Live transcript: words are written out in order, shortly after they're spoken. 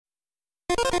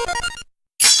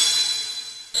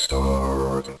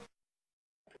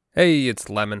Hey, it's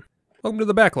Lemon. Welcome to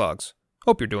the Backlogs.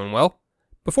 Hope you're doing well.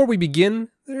 Before we begin,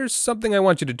 there's something I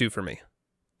want you to do for me.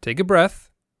 Take a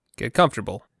breath, get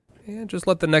comfortable, and just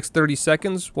let the next 30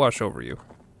 seconds wash over you.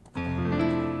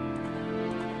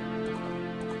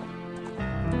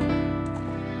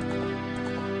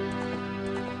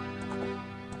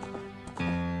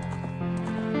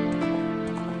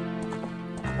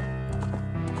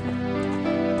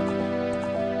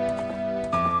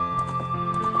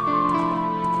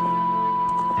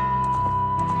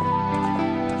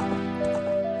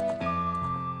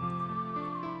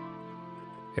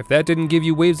 If that didn't give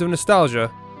you waves of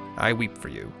nostalgia, I weep for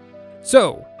you.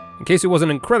 So, in case it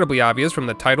wasn't incredibly obvious from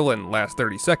the title and last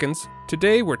 30 seconds,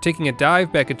 today we're taking a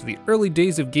dive back into the early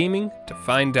days of gaming to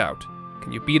find out,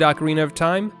 can you beat Ocarina of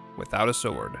Time without a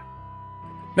sword?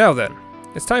 Now then,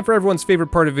 it's time for everyone's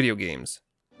favorite part of video games.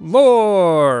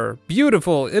 Lore!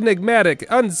 Beautiful, enigmatic,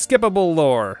 unskippable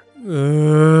lore.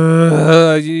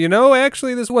 You know,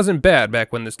 actually this wasn't bad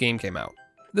back when this game came out.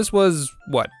 This was,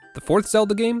 what, the fourth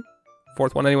Zelda game?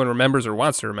 Fourth one anyone remembers or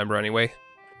wants to remember anyway.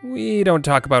 We don't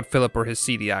talk about Philip or his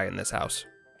CDI in this house.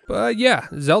 But yeah,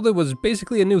 Zelda was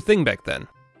basically a new thing back then.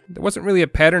 There wasn't really a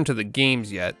pattern to the games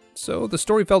yet, so the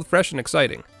story felt fresh and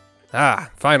exciting.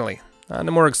 Ah, finally, on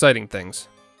to more exciting things.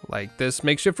 Like this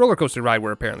makeshift roller coaster ride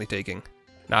we're apparently taking.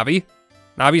 Navi?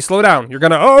 Navi, slow down. You're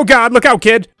gonna— oh god, look out,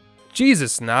 kid!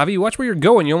 Jesus, Navi, watch where you're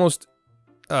going. You almost—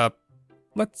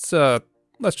 let's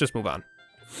just move on.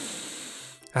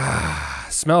 Ah,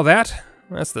 smell that?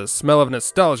 That's the smell of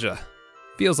nostalgia.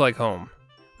 Feels like home.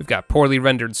 We've got poorly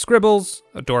rendered scribbles,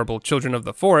 adorable children of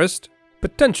the forest,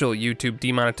 potential YouTube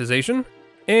demonetization,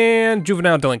 and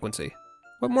juvenile delinquency.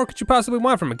 What more could you possibly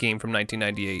want from a game from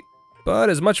 1998? But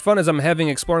as much fun as I'm having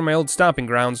exploring my old stomping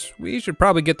grounds, we should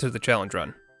probably get to the challenge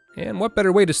run. And what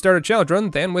better way to start a challenge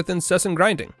run than with incessant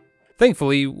grinding?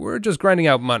 Thankfully, we're just grinding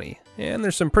out money, and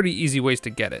there's some pretty easy ways to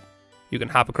get it. You can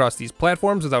hop across these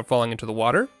platforms without falling into the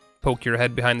water, poke your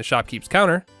head behind the shopkeep's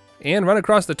counter, and run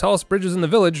across the tallest bridges in the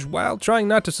village while trying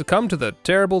not to succumb to the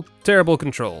terrible, terrible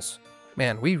controls.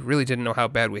 Man, we really didn't know how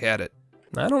bad we had it.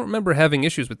 I don't remember having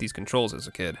issues with these controls as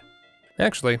a kid.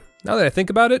 Actually, now that I think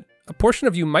about it, a portion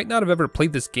of you might not have ever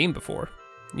played this game before.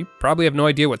 You probably have no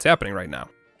idea what's happening right now.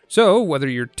 So, whether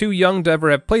you're too young to ever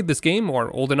have played this game or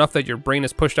old enough that your brain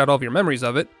has pushed out all of your memories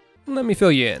of it, let me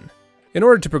fill you in. In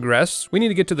order to progress, we need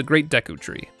to get to the Great Deku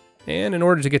Tree. And in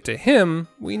order to get to him,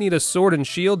 we need a sword and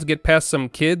shield to get past some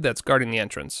kid that's guarding the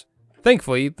entrance.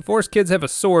 Thankfully, the forest kids have a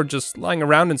sword just lying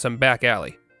around in some back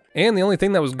alley. And the only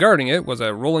thing that was guarding it was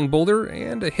a rolling boulder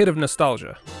and a hit of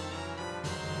nostalgia.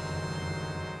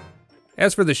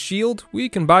 As for the shield, we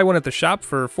can buy one at the shop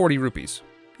for 40 rupees.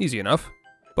 Easy enough.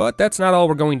 But that's not all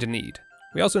we're going to need.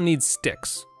 We also need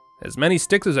sticks. As many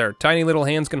sticks as our tiny little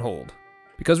hands can hold.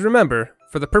 Because remember,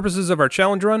 for the purposes of our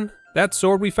challenge run, that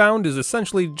sword we found is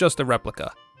essentially just a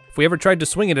replica. If we ever tried to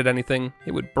swing it at anything,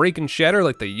 it would break and shatter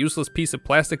like the useless piece of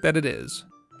plastic that it is.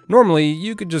 Normally,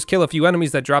 you could just kill a few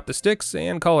enemies that drop the sticks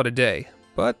and call it a day,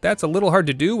 but that's a little hard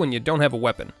to do when you don't have a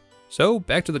weapon. So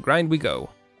back to the grind we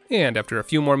go. And after a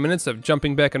few more minutes of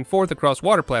jumping back and forth across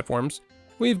water platforms,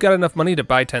 we've got enough money to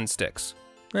buy 10 sticks.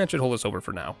 That should hold us over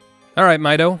for now. Alright,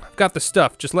 Mido, I've got the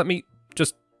stuff, just let me—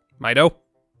 Mido?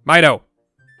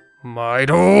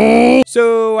 Mido!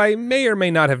 So, I may or may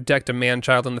not have decked a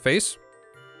man-child in the face.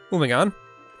 Moving on.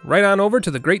 Right on over to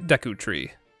the Great Deku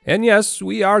Tree. And yes,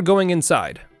 we are going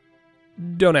inside.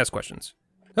 Don't ask questions.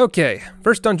 Okay,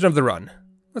 first dungeon of the run.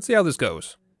 Let's see how this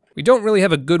goes. We don't really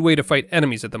have a good way to fight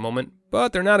enemies at the moment,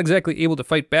 but they're not exactly able to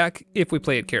fight back if we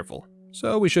play it careful.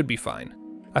 So we should be fine.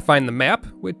 I find the map,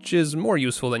 which is more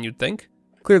useful than you'd think.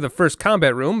 Clear the first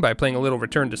combat room by playing a little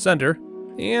Return to Sender.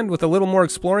 And with a little more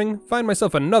exploring, find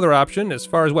myself another option as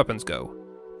far as weapons go,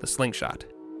 the slingshot.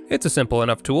 It's a simple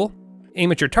enough tool.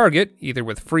 Aim at your target, either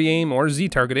with free aim or Z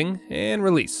targeting, and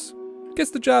release.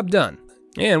 Gets the job done.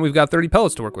 And we've got 30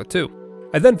 pellets to work with too.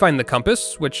 I then find the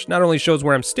compass, which not only shows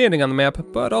where I'm standing on the map,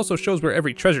 but also shows where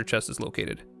every treasure chest is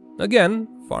located. Again,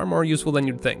 far more useful than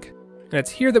you'd think. And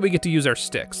it's here that we get to use our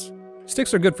sticks.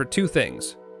 Sticks are good for two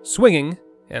things, swinging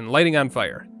and lighting on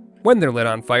fire. When they're lit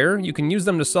on fire, you can use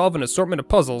them to solve an assortment of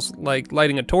puzzles, like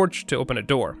lighting a torch to open a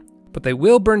door. But they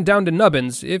will burn down to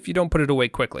nubbins if you don't put it away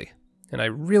quickly. And I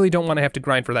really don't want to have to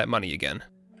grind for that money again.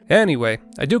 Anyway,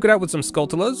 I duke it out with some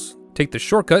Skulltulas, take the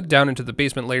shortcut down into the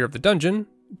basement layer of the dungeon,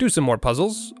 do some more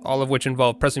puzzles, all of which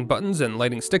involve pressing buttons and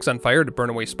lighting sticks on fire to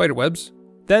burn away spiderwebs,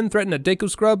 then threaten a Deku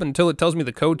scrub until it tells me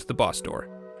the code to the boss door.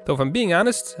 Though if I'm being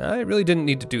honest, I really didn't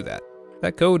need to do that.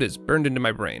 That code is burned into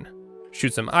my brain.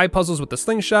 Shoot some eye puzzles with the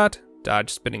slingshot, dodge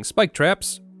spinning spike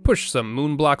traps, push some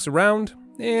moon blocks around,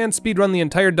 and speedrun the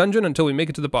entire dungeon until we make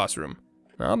it to the boss room.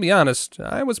 I'll be honest,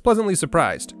 I was pleasantly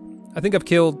surprised. I think I've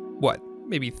killed, what,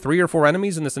 maybe 3 or 4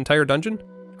 enemies in this entire dungeon?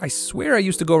 I swear I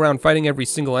used to go around fighting every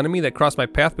single enemy that crossed my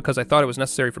path because I thought it was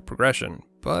necessary for progression,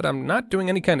 but I'm not doing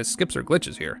any kind of skips or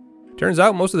glitches here. Turns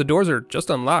out most of the doors are just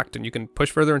unlocked and you can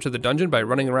push further into the dungeon by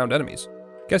running around enemies.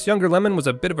 Guess younger Lemon was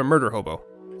a bit of a murder hobo.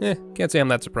 Can't say I'm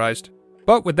that surprised.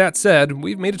 But with that said,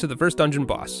 we've made it to the first dungeon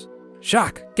boss.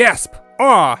 Shock! Gasp!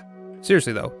 Awe!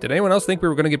 Seriously though, did anyone else think we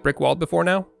were gonna get brick-walled before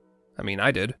now? I mean, I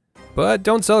did. But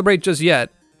don't celebrate just yet.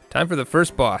 Time for the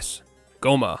first boss.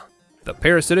 Goma, the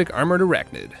parasitic armored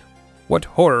arachnid. What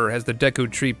horror has the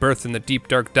Deku tree birthed in the deep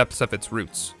dark depths of its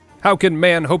roots? How can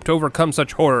man hope to overcome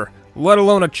such horror, let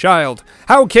alone a child?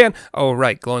 How can... Oh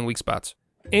right, glowing weak spots.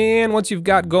 And once you've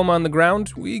got Goma on the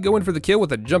ground, we go in for the kill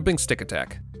with a jumping stick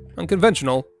attack.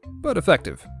 Unconventional, but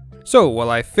effective. So, while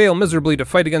I fail miserably to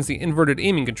fight against the inverted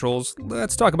aiming controls,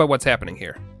 let's talk about what's happening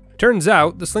here. Turns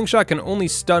out, the slingshot can only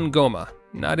stun Goma,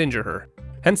 not injure her.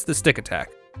 Hence the stick attack.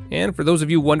 And for those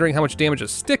of you wondering how much damage a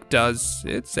stick does,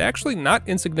 it's actually not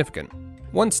insignificant.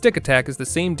 One stick attack is the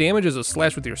same damage as a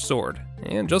slash with your sword.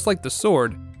 And just like the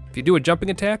sword, if you do a jumping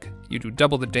attack, you do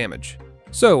double the damage.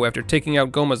 So, after taking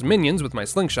out Goma's minions with my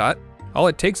slingshot, all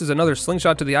it takes is another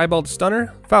slingshot to the eyeball to stun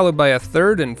her, followed by a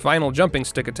third and final jumping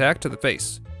stick attack to the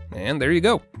face. And there you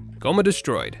go. Goma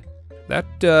destroyed. That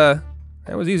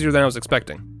was easier than I was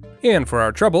expecting. And for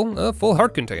our trouble, a full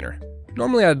heart container.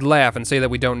 Normally I'd laugh and say that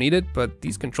we don't need it, but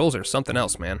these controls are something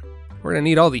else, man. We're gonna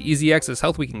need all the easy access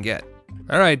health we can get.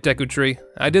 Alright, Deku Tree,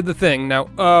 I did the thing. Now,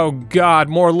 oh god,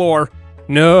 more lore.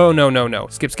 No.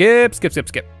 Skip.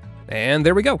 And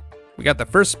there we go. We got the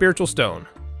first spiritual stone.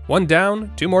 1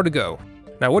 down, 2 more to go.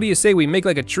 Now what do you say we make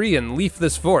like a tree and leaf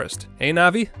this forest? Hey,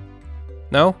 Navi?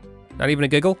 No? Not even a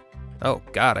giggle? Oh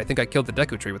god, I think I killed the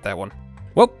Deku Tree with that one.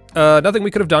 Well, nothing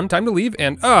we could have done. Time to leave,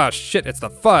 and shit, it's the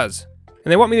fuzz.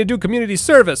 And they want me to do community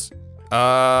service.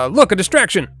 Look, a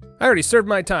distraction. I already served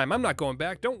my time. I'm not going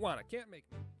back. Don't wanna, can't make...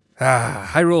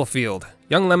 Hyrule Field.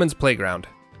 Young Lemon's playground.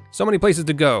 So many places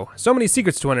to go. So many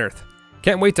secrets to unearth.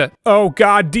 Can't wait to... Oh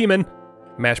god, demon!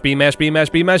 Mash B.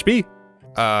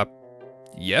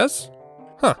 Yes?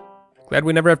 Huh. Glad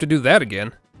we never have to do that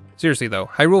again. Seriously though,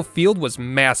 Hyrule Field was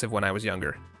massive when I was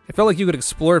younger. It felt like you could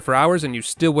explore it for hours and you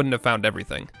still wouldn't have found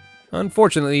everything.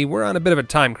 Unfortunately, we're on a bit of a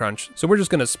time crunch, so we're just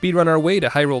gonna speedrun our way to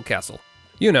Hyrule Castle.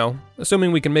 You know,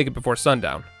 assuming we can make it before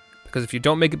sundown. Because if you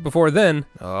don't make it before then,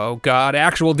 oh god,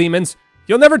 actual demons,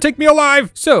 you'll never take me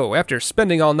alive! So, after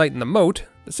spending all night in the moat,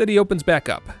 the city opens back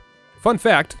up. Fun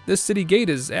fact, this city gate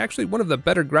is actually one of the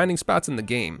better grinding spots in the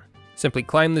game. Simply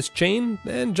climb this chain,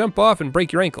 then jump off and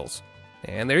break your ankles.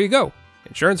 And there you go.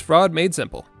 Insurance fraud made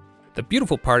simple. The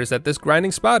beautiful part is that this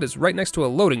grinding spot is right next to a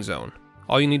loading zone.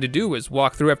 All you need to do is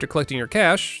walk through after collecting your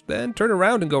cash, then turn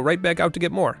around and go right back out to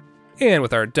get more. And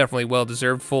with our definitely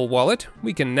well-deserved full wallet,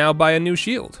 we can now buy a new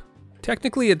shield.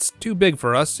 Technically it's too big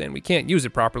for us and we can't use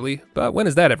it properly, but when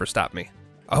has that ever stopped me?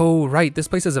 Oh right, this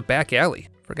place has a back alley.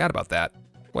 Forgot about that.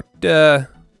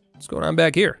 What's going on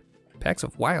back here? Packs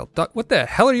of wild duck, what the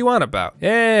hell are you on about?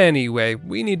 Anyway,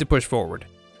 we need to push forward.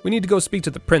 We need to go speak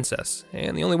to the princess,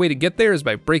 and the only way to get there is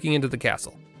by breaking into the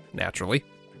castle. Naturally.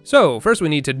 So, first we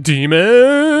need to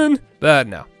demon! But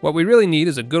no, what we really need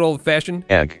is a good old-fashioned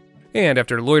egg. And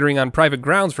after loitering on private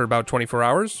grounds for about 24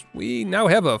 hours, we now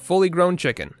have a fully grown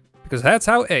chicken. Because that's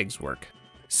how eggs work.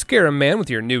 Scare a man with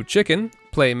your new chicken,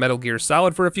 play Metal Gear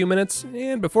Solid for a few minutes,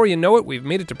 and before you know it, we've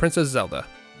made it to Princess Zelda.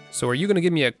 So are you gonna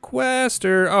give me a quest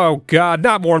or... Oh god,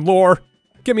 not more lore!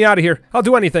 Get me out of here, I'll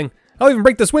do anything. I'll even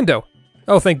break this window.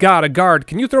 Oh, thank god, a guard.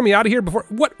 Can you throw me out of here before...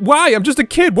 What? Why? I'm just a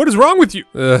kid, what is wrong with you?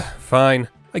 Fine.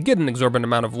 I get an exorbitant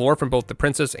amount of lore from both the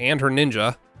princess and her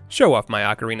ninja. Show off my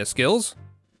ocarina skills.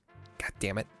 God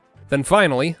damn it. Then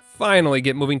finally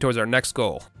get moving towards our next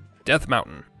goal. Death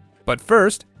Mountain. But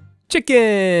first,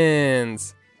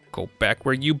 chickens! Go back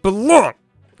where you belong!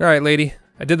 Alright, lady,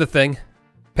 I did the thing.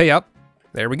 Pay up.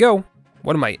 There we go.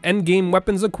 One of my endgame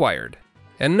weapons acquired.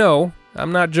 And no,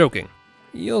 I'm not joking.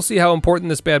 You'll see how important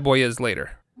this bad boy is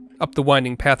later. Up the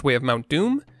winding pathway of Mount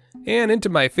Doom, and into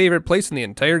my favorite place in the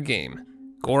entire game,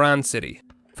 Goron City.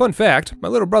 Fun fact, my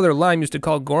little brother Lime used to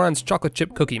call Goron's chocolate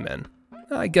chip cookie men.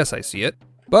 I guess I see it.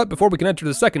 But before we can enter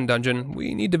the second dungeon,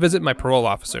 we need to visit my parole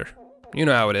officer. You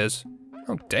know how it is.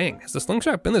 Oh dang, has the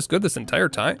slingshot been this good this entire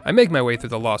time? I make my way through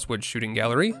the Lost Woods shooting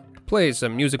gallery, play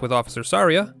some music with Officer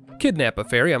Saria, kidnap a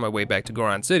fairy on my way back to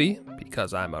Goron City,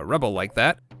 because I'm a rebel like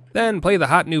that, then play the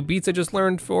hot new beats I just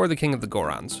learned for the King of the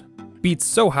Gorons. Beats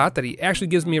so hot that he actually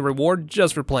gives me a reward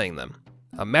just for playing them.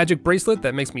 A magic bracelet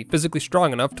that makes me physically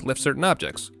strong enough to lift certain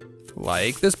objects.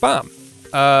 Like this bomb.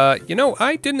 You know,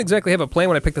 I didn't exactly have a plan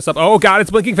when I picked this up. Oh god,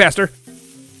 it's blinking faster.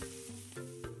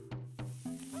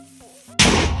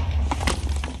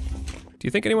 Do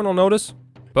you think anyone will notice?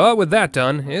 But with that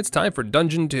done, it's time for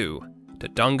Dungeon 2,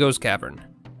 Dodongo's Cavern.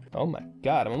 Oh my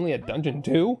god, I'm only at Dungeon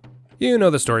 2? You know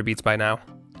the story beats by now.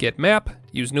 Get map,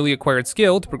 use newly acquired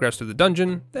skill to progress through the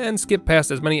dungeon, then skip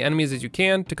past as many enemies as you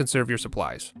can to conserve your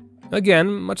supplies.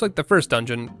 Again, much like the first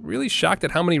dungeon, really shocked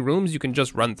at how many rooms you can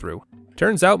just run through.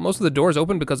 Turns out most of the doors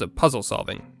open because of puzzle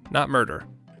solving, not murder.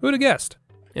 Who'd have guessed?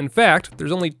 In fact,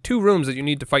 there's only 2 rooms that you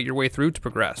need to fight your way through to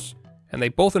progress, and they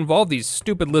both involve these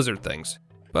stupid lizard things.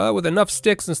 But with enough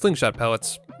sticks and slingshot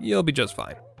pellets, you'll be just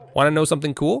fine. Want to know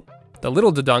something cool? The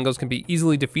little Dodongos can be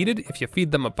easily defeated if you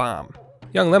feed them a bomb.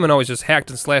 Young Lemon always just hacked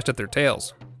and slashed at their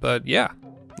tails. But yeah,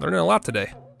 learning a lot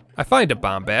today. I find a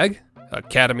bomb bag,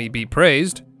 Academy be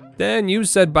praised, then use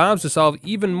said bombs to solve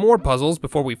even more puzzles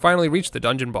before we finally reach the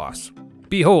dungeon boss.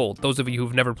 Behold, those of you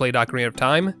who've never played Ocarina of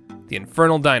Time, the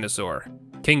Infernal Dinosaur,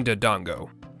 King Dodongo.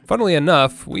 Funnily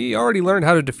enough, we already learned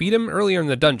how to defeat him earlier in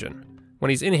the dungeon. When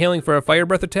he's inhaling for a fire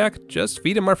breath attack, just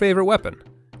feed him our favorite weapon.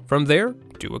 From there,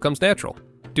 do what comes natural.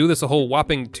 Do this a whole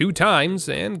whopping 2 times,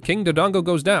 and King Dodongo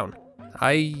goes down.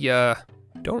 I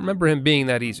don't remember him being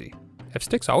that easy. Have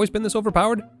sticks always been this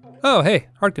overpowered? Oh, hey,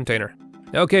 heart container.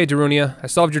 Okay, Darunia, I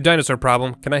solved your dinosaur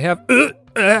problem. Can I have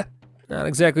Not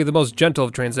exactly the most gentle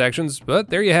of transactions, but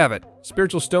there you have it.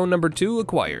 Spiritual stone number 2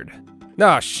 acquired.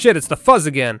 Ah, shit, it's the fuzz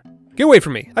again. Get away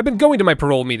from me. I've been going to my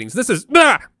parole meetings. This is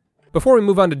Before we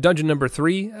move on to dungeon number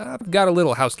 3, I've got a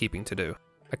little housekeeping to do.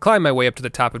 I climb my way up to the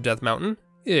top of Death Mountain,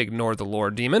 ignore the lore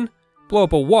demon, blow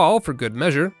up a wall for good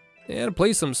measure, and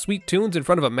play some sweet tunes in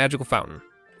front of a magical fountain.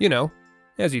 You know,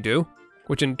 as you do.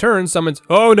 Which in turn summons,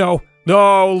 oh no!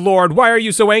 No, Lord, why are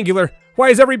you so angular? Why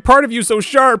is every part of you so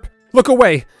sharp? Look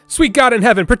away! Sweet God in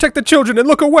heaven, protect the children and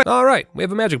look away! Alright, we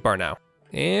have a magic bar now.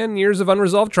 And years of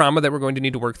unresolved trauma that we're going to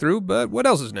need to work through, but what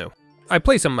else is new? I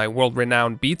play some of my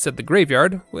world-renowned beats at the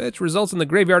graveyard, which results in the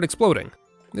graveyard exploding.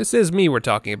 This is me we're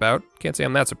talking about. Can't say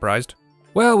I'm that surprised.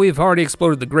 Well, we've already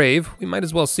exploded the grave. We might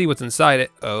as well see what's inside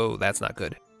it. Oh, that's not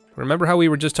good. Remember how we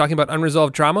were just talking about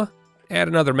unresolved trauma? Add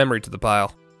another memory to the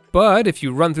pile. But if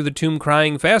you run through the tomb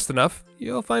crying fast enough,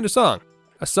 you'll find a song.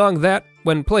 A song that,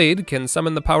 when played, can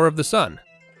summon the power of the sun.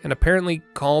 And apparently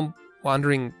calm,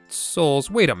 wandering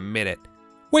souls. Wait a minute.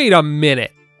 Wait a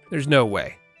minute. There's no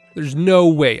way. There's no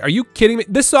way. Are you kidding me?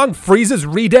 This song freezes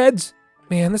redeads?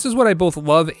 Man, this is what I both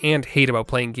love and hate about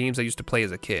playing games I used to play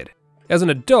as a kid. As an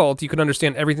adult, you could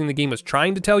understand everything the game was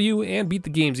trying to tell you and beat the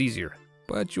games easier.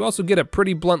 But you also get a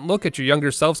pretty blunt look at your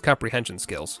younger self's comprehension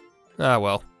skills. Ah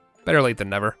well, better late than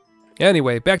never.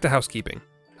 Anyway, back to housekeeping.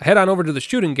 I head on over to the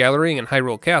shooting gallery in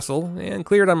Hyrule Castle and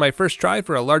cleared on my first try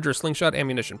for a larger slingshot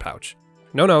ammunition pouch.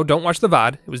 No, don't watch the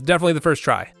VOD, it was definitely the first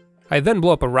try. I then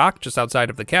blow up a rock just outside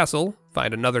of the castle,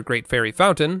 find another great fairy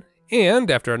fountain,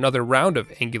 and after another round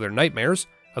of angular nightmares,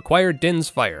 acquire Din's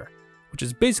Fire, which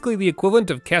is basically the equivalent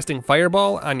of casting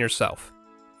Fireball on yourself.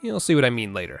 You'll see what I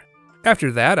mean later.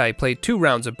 After that, I play 2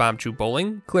 rounds of Bomb Chew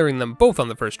Bowling, clearing them both on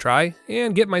the first try,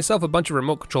 and get myself a bunch of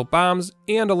remote control bombs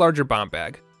and a larger bomb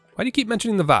bag. Why do you keep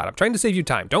mentioning the VOD? I'm trying to save you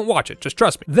time. Don't watch it, just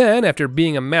trust me. Then, after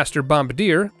being a master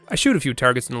bombardier, I shoot a few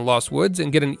targets in the Lost Woods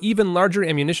and get an even larger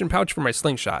ammunition pouch for my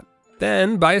slingshot.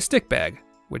 Then buy a stick bag,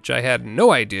 which I had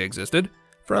no idea existed,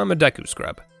 from a Deku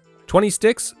scrub. 20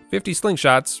 sticks, 50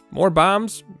 slingshots, more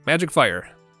bombs, magic fire.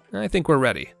 I think we're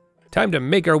ready. Time to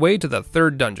make our way to the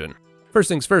 3rd dungeon. First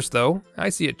things first though, I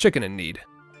see a chicken in need.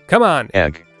 Come on,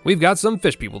 Egg. We've got some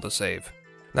fish people to save.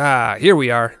 Ah, here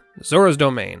we are, Zora's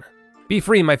domain. Be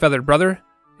free, my feathered brother.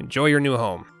 Enjoy your new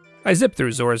home. I zip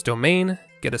through Zora's domain,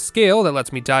 get a scale that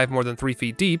lets me dive more than 3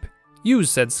 feet deep,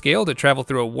 use said scale to travel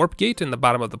through a warp gate in the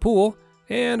bottom of the pool,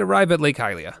 and arrive at Lake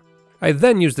Hylia. I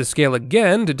then use the scale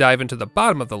again to dive into the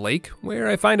bottom of the lake, where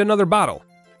I find another bottle.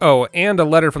 Oh, and a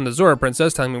letter from the Zora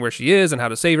princess telling me where she is and how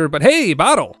to save her, but hey,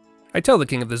 bottle! I tell the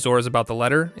king of the Zoras about the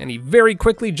letter, and he very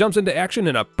quickly jumps into action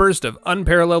in a burst of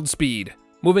unparalleled speed,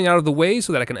 moving out of the way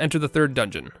so that I can enter the 3rd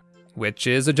dungeon, which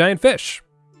is a giant fish.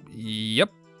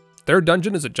 Yep, 3rd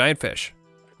dungeon is a giant fish.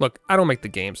 Look, I don't make the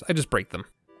games, I just break them.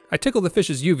 I tickle the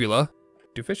fish's uvula.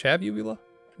 Do fish have uvula?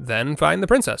 Then find the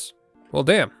princess. Well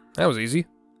damn, that was easy.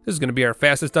 This is gonna be our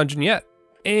fastest dungeon yet.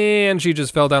 And she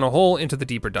just fell down a hole into the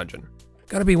deeper dungeon.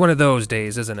 Gotta be one of those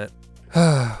days, isn't it?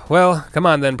 Well, come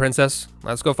on then, princess.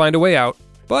 Let's go find a way out.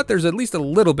 But there's at least a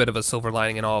little bit of a silver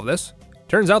lining in all of this.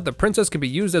 Turns out the princess can be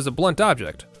used as a blunt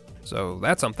object. So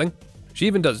that's something. She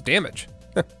even does damage.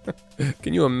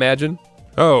 Can you imagine?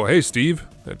 Oh, hey Steve.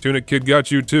 That tunic kid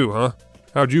got you too, huh?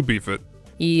 How'd you beef it?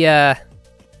 He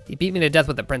beat me to death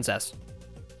with the princess.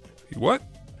 What?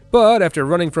 But after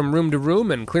running from room to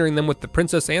room and clearing them with the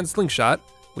princess and slingshot,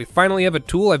 we finally have a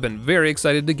tool I've been very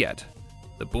excited to get.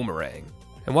 The boomerang.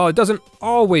 And while it doesn't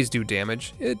always do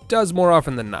damage, it does more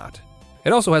often than not.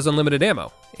 It also has unlimited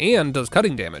ammo, and does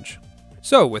cutting damage.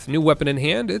 So with new weapon in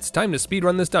hand, it's time to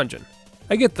speedrun this dungeon.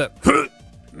 I get the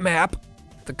map,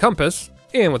 the compass,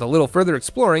 and with a little further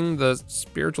exploring, the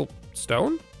spiritual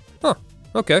stone? Huh,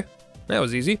 okay, that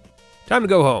was easy. Time to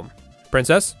go home.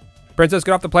 Princess? Princess,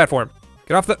 get off the platform.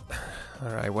 Get off the...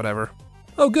 Alright, whatever.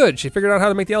 Oh good, she figured out how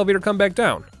to make the elevator come back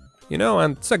down. You know,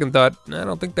 on second thought, I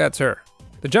don't think that's her.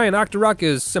 The giant Octorok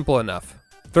is simple enough.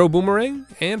 Throw boomerang,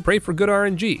 and pray for good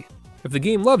RNG. If the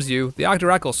game loves you, the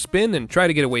Octorok will spin and try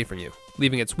to get away from you,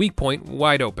 leaving its weak point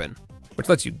wide open, which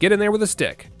lets you get in there with a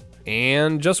stick.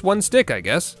 And just one stick, I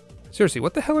guess. Seriously,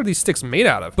 what the hell are these sticks made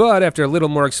out of? But after a little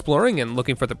more exploring and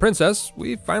looking for the princess,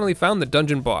 we finally found the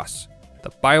dungeon boss, the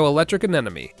bioelectric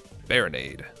anemone,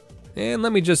 Baronade. And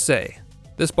let me just say,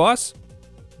 this boss,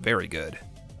 very good.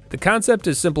 The concept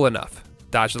is simple enough.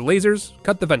 Dodge the lasers,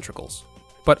 cut the ventricles.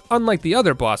 But unlike the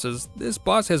other bosses, this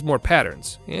boss has more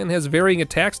patterns, and has varying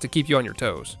attacks to keep you on your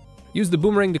toes. Use the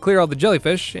boomerang to clear all the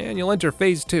jellyfish, and you'll enter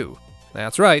phase 2.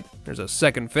 That's right, there's a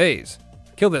second phase.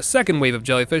 Kill the second wave of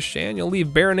jellyfish, and you'll leave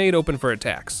Baronade open for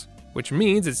attacks. Which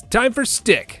means it's time for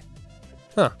stick!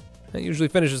 Huh, that usually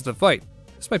finishes the fight.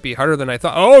 This might be harder than I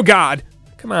thought. Oh god!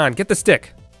 Come on, get the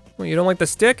stick. Well, you don't like the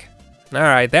stick?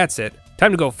 Alright, that's it.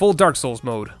 Time to go full Dark Souls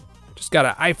mode. Just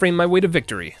gotta iframe my way to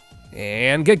victory.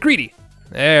 And get greedy.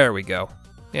 There we go.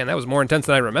 Man, that was more intense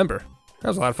than I remember. That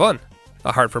was a lot of fun.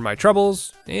 A heart for my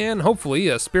troubles, and hopefully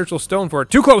a spiritual stone for...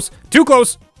 Too close! Too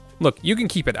close! Look, you can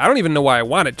keep it. I don't even know why I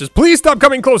want it. Just please stop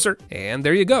coming closer! And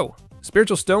there you go.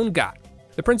 Spiritual stone got.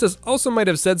 The princess also might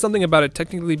have said something about it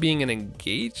technically being an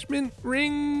engagement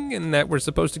ring, and that we're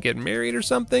supposed to get married or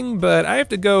something, but I have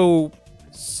to go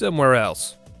somewhere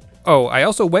else. Oh, I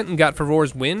also went and got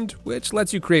Favor's Wind, which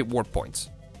lets you create warp points.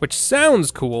 Which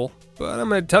sounds cool, but I'm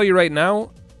gonna tell you right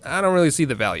now, I don't really see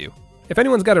the value. If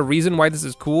anyone's got a reason why this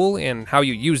is cool and how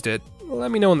you used it,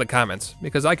 let me know in the comments,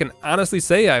 because I can honestly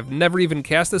say I've never even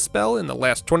cast a spell in the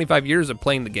last 25 years of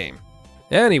playing the game.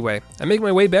 Anyway, I make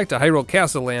my way back to Hyrule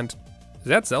Castle and... Is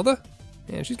that Zelda?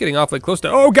 Man, she's getting awfully close to...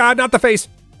 Oh god, not the face!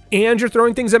 And you're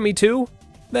throwing things at me too?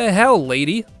 The hell,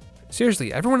 lady?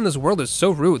 Seriously, everyone in this world is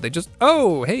so rude. They just...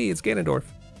 Oh, hey, it's Ganondorf.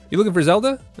 You looking for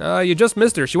Zelda? You just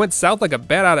missed her. She went south like a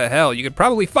bat out of hell. You could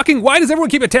probably fucking... Why does everyone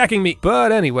keep attacking me?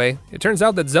 But anyway, it turns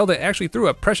out that Zelda actually threw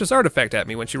a precious artifact at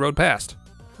me when she rode past.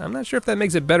 I'm not sure if that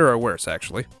makes it better or worse,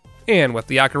 actually. And with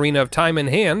the Ocarina of Time in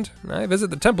hand, I visit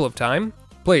the Temple of Time,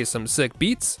 play some sick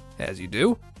beats, as you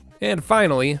do, and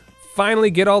finally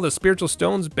get all the spiritual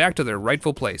stones back to their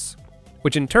rightful place,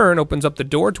 which in turn opens up the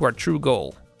door to our true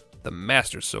goal, the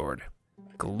Master Sword.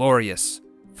 Glorious.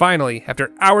 Finally,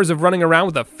 after hours of running around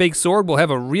with a fake sword, we'll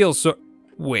have a real sword.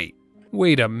 Wait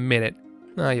a minute.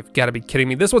 Oh, you've got to be kidding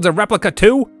me. This one's a replica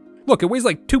too? Look, it weighs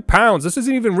like 2 pounds. This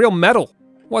isn't even real metal.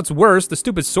 What's worse, the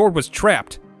stupid sword was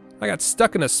trapped. I got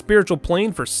stuck in a spiritual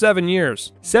plane for 7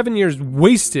 years. 7 years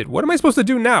wasted. What am I supposed to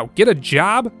do now? Get a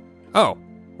job? Oh,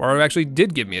 Wario actually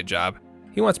did give me a job.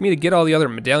 He wants me to get all the other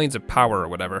medallions of power or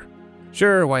whatever.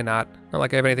 Sure, why not? Not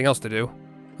like I have anything else to do.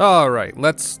 Alright,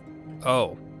 let's...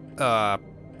 Oh. That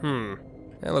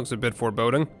looks a bit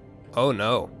foreboding. Oh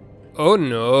no. Oh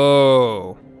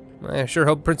no. I sure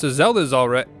hope Princess Zelda's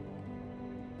alright.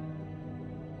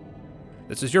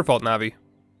 This is your fault, Navi.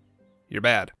 You're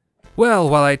bad. Well,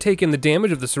 while I take in the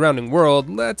damage of the surrounding world,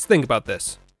 let's think about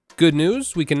this. Good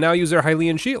news, we can now use our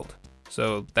Hylian shield.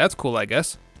 So that's cool, I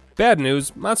guess. Bad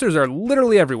news, monsters are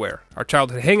literally everywhere. Our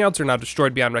childhood hangouts are now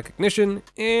destroyed beyond recognition,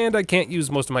 and I can't use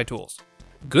most of my tools.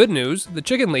 Good news, the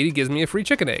chicken lady gives me a free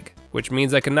chicken egg, which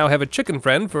means I can now have a chicken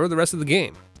friend for the rest of the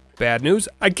game. Bad news,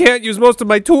 I can't use most of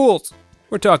my tools.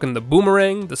 We're talking the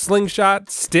boomerang, the slingshot,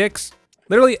 sticks.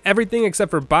 Literally everything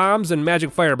except for bombs and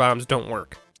magic fire bombs don't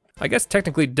work. I guess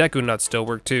technically Deku nuts still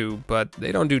work too, but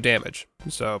they don't do damage,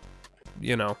 so,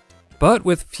 you know. But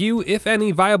with few, if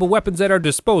any, viable weapons at our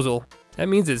disposal, that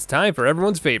means it's time for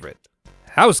everyone's favorite.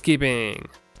 Housekeeping!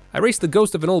 I raced the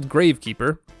ghost of an old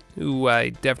gravekeeper, who I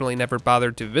definitely never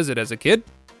bothered to visit as a kid,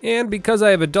 and because I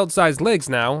have adult-sized legs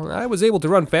now, I was able to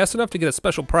run fast enough to get a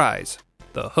special prize,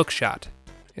 the hook shot.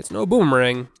 It's no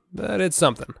boomerang, but it's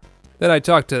something. Then I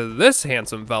talked to this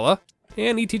handsome fella,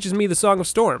 and he teaches me the Song of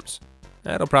Storms.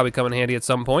 That'll probably come in handy at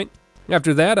some point.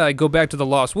 After that, I go back to the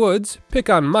Lost Woods, pick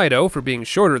on Mido for being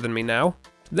shorter than me now,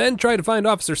 then try to find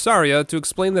Officer Saria to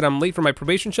explain that I'm late for my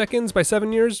probation check-ins by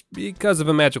 7 years because of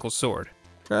a magical sword.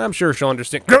 I'm sure she'll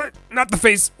understand. Not the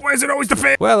face! Why is it always the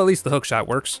face? Well, at least the hook shot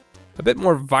works. a bit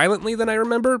more violently than I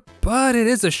remember, but it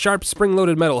is a sharp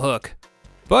spring-loaded metal hook.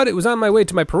 But it was on my way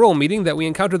to my Peril meeting that we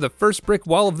encountered the first brick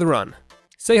wall of the run.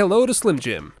 Say hello to Slim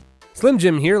Jim. Slim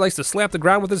Jim here likes to slap the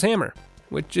ground with his hammer,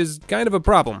 which is kind of a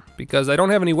problem, because I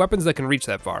don't have any weapons that can reach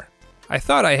that far. I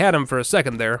thought I had him for a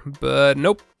second there, but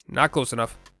nope, not close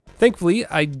enough. Thankfully,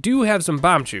 I do have some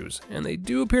bomb chews, and they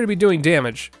do appear to be doing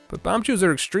damage, but bomb chews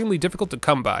are extremely difficult to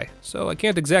come by, so I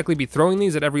can't exactly be throwing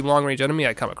these at every long-range enemy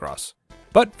I come across.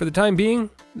 But for the time being,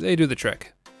 they do the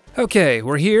trick. Okay,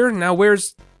 we're here, now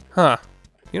where's...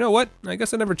 You know what? I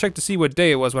guess I never checked to see what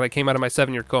day it was when I came out of my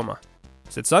 7-year coma.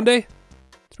 Is it Sunday?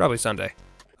 It's probably Sunday.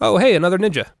 Oh hey, another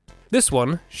ninja. This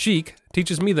one, Sheik,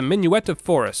 teaches me the Minuet of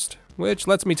Forest, which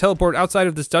lets me teleport outside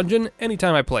of this dungeon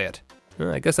anytime I play it.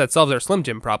 I guess that solves our Slim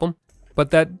Jim problem,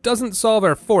 but that doesn't solve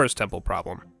our Forest Temple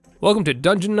problem. Welcome to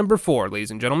dungeon number 4, ladies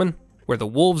and gentlemen, where the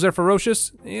wolves are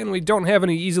ferocious, and we don't have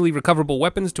any easily recoverable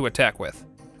weapons to attack with.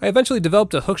 I eventually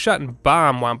developed a hookshot and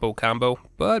bomb wombo combo,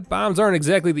 but bombs aren't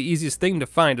exactly the easiest thing to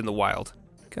find in the wild.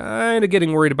 Kinda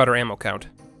getting worried about our ammo count.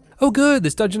 Oh good,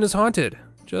 this dungeon is haunted.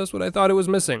 Just what I thought it was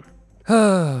missing.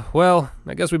 Well,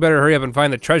 I guess we better hurry up and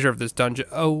find the treasure of this dungeon.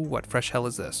 Oh, what fresh hell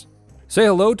is this? Say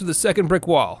hello to the second brick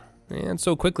wall. And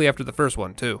so quickly after the first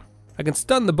one, too. I can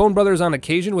stun the Bone Brothers on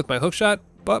occasion with my hookshot,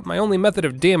 but my only method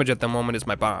of damage at the moment is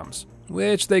my bombs,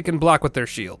 which they can block with their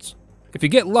shields. If you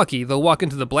get lucky, they'll walk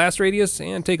into the blast radius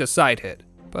and take a side hit,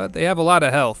 but they have a lot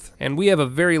of health, and we have a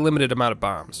very limited amount of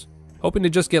bombs. Hoping to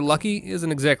just get lucky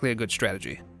isn't exactly a good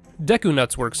strategy. Deku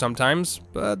nuts work sometimes,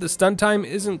 but the stun time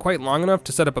isn't quite long enough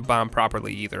to set up a bomb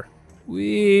properly either.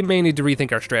 We may need to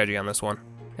rethink our strategy on this one.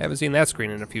 Haven't seen that screen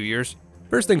in a few years.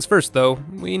 First things first though,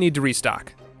 we need to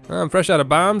restock. I'm fresh out of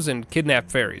bombs and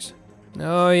kidnapped fairies.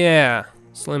 Oh yeah,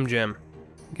 Slim Jim.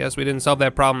 Guess we didn't solve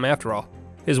that problem after all.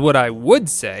 Is what I would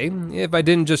say if I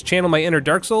didn't just channel my inner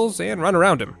Dark Souls and run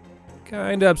around him.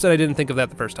 Kinda upset I didn't think of that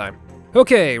the first time.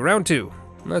 Okay, round 2.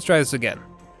 Let's try this again.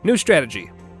 New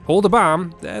strategy. Hold a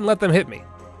bomb, then let them hit me.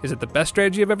 Is it the best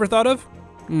strategy I've ever thought of?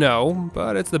 No,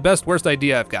 but it's the best worst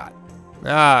idea I've got.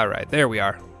 Alright, there we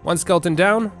are. 1 skeleton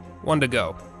down, 1 to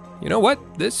go. You know what?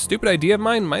 This stupid idea of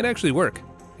mine might actually work.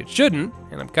 It shouldn't,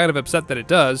 and I'm kind of upset that it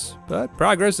does, but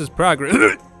progress is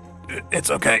progress.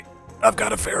 It's okay. I've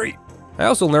got a fairy. I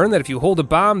also learned that if you hold a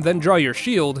bomb, then draw your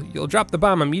shield, you'll drop the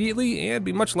bomb immediately and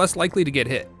be much less likely to get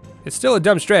hit. It's still a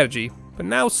dumb strategy, but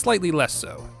now slightly less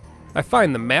so. I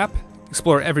find the map,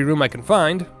 explore every room I can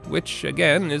find, which,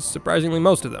 again, is surprisingly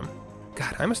most of them.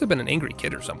 God, I must have been an angry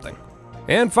kid or something.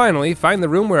 And finally, find the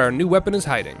room where our new weapon is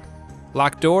hiding.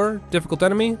 Locked door, difficult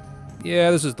enemy?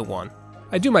 Yeah, this is the one.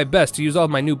 I do my best to use all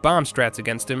of my new bomb strats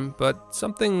against him, but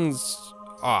something's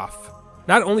off.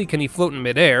 Not only can he float in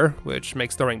midair, which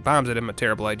makes throwing bombs at him a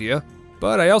terrible idea,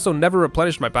 but I also never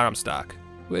replenished my bomb stock,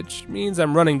 which means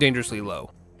I'm running dangerously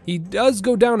low. He does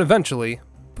go down eventually,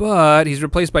 but he's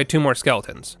replaced by 2 more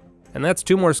skeletons. And that's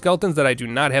 2 more skeletons that I do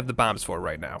not have the bombs for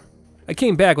right now. I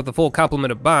came back with a full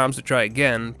complement of bombs to try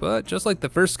again, but just like the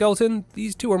first skeleton,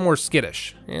 these 2 are more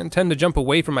skittish, and tend to jump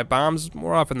away from my bombs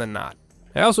more often than not.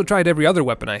 I also tried every other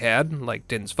weapon I had, like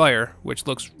Din's Fire, which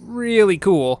looks really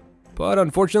cool, but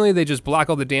unfortunately they just block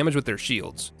all the damage with their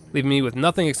shields, leaving me with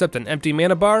nothing except an empty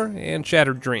mana bar and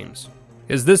shattered dreams.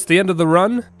 Is this the end of the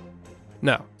run?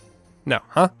 No. No,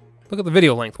 huh? Look at the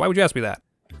video length, why would you ask me that?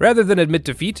 Rather than admit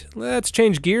defeat, let's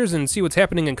change gears and see what's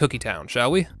happening in Cookie Town,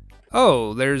 shall we?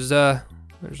 Oh, there's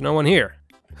no one here.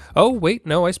 Oh, wait,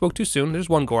 no, I spoke too soon. There's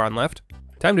 1 Goron left.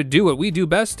 Time to do what we do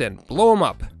best and blow him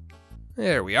up.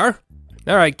 There we are.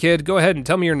 All right, kid, go ahead and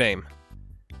tell me your name.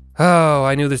 Oh,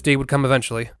 I knew this day would come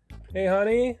eventually. Hey,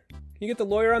 honey, can you get the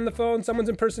lawyer on the phone? Someone's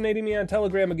impersonating me on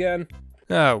Telegram again.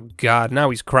 Oh, God, now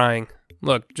he's crying.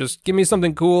 Look, just give me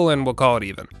something cool and we'll call it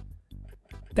even.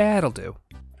 That'll do.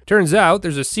 Turns out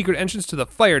there's a secret entrance to the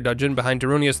fire dungeon behind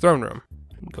Darunia's throne room.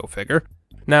 Go figure.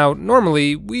 Now,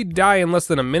 normally, we'd die in less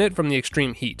than a minute from the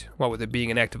extreme heat, what with it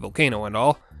being an active volcano and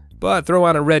all, but throw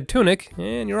on a red tunic,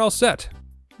 and you're all set.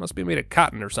 Must be made of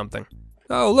cotton or something.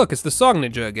 Oh, look, it's the Song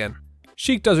Ninja again.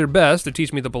 Sheik does her best to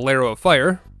teach me the Bolero of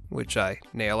Fire, which I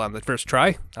nail on the first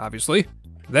try, obviously.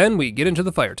 Then we get into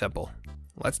the Fire Temple.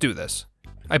 Let's do this.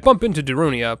 I bump into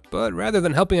Darunia, but rather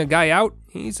than helping a guy out,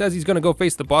 he says he's gonna go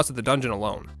face the boss of the dungeon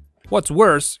alone. What's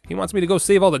worse, he wants me to go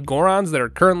save all the Gorons that are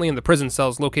currently in the prison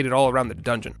cells located all around the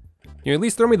dungeon. Can you at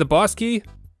least throw me the boss key?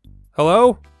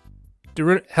 Hello?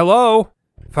 Hello?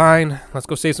 Fine, let's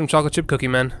go save some chocolate chip cookie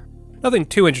men. Nothing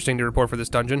too interesting to report for this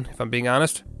dungeon, if I'm being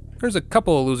honest. There's a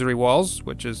couple illusory walls,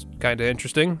 which is kinda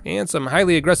interesting, and some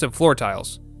highly aggressive floor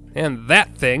tiles. And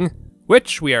that thing,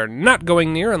 which we are not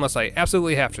going near unless I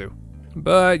absolutely have to.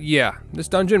 But yeah, this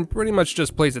dungeon pretty much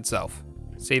just plays itself.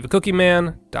 Save a Cookie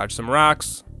Man, dodge some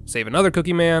rocks, save another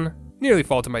Cookie Man, nearly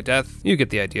fall to my death. You get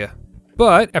the idea.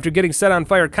 But after getting set on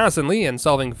fire constantly and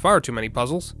solving far too many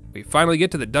puzzles, we finally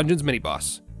get to the dungeon's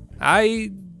mini-boss.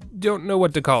 I don't know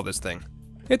what to call this thing.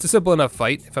 It's a simple enough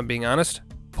fight, if I'm being honest.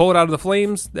 Pull it out of the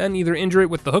flames, then either injure it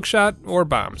with the hookshot or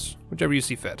bombs, whichever you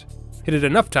see fit. Hit it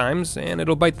enough times and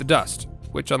it'll bite the dust,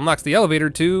 which unlocks the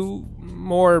elevator to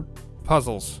more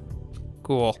puzzles.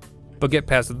 Cool. But get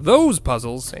past those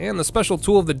puzzles and the special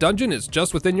tool of the dungeon is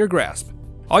just within your grasp.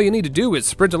 All you need to do is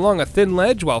sprint along a thin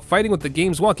ledge while fighting with the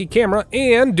game's wonky camera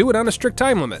and do it on a strict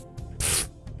time limit. Pfft,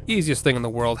 easiest thing in the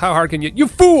world. How hard can you— You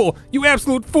fool! You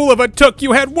absolute fool of a took!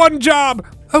 You had one job!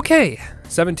 Okay,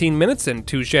 17 minutes and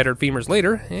 2 shattered femurs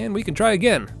later, and we can try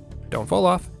again. Don't fall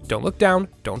off, don't look down,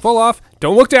 don't fall off,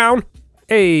 don't look down!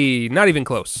 Hey, not even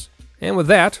close. And with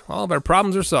that, all of our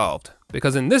problems are solved,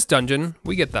 because in this dungeon,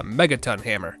 we get the Megaton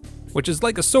Hammer, which is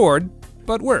like a sword,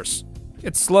 but worse.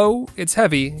 It's slow, it's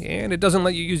heavy, and it doesn't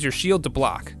let you use your shield to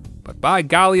block. But by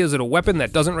golly is it a weapon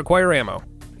that doesn't require ammo.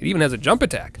 It even has a jump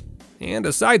attack, and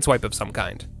a side swipe of some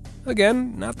kind.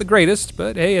 Again, not the greatest,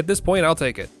 but hey, at this point I'll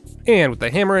take it. And with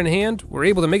the hammer in hand, we're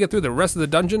able to make it through the rest of the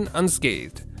dungeon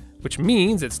unscathed, which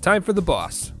means it's time for the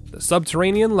boss, the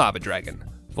subterranean lava dragon,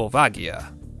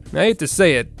 Volvagia. I hate to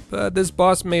say it, but this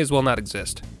boss may as well not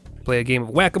exist. Play a game of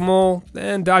whack-a-mole,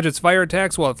 then dodge its fire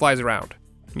attacks while it flies around.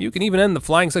 You can even end the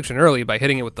flying section early by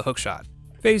hitting it with the hookshot.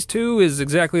 Phase 2 is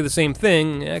exactly the same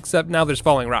thing, except now there's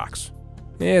falling rocks.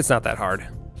 It's not that hard.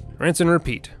 Rinse and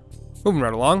repeat. Moving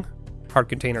right along. Heart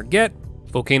container get,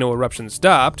 volcano eruption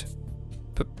stopped,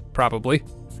 probably,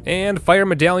 and fire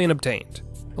medallion obtained.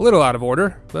 A little out of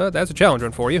order, but that's a challenge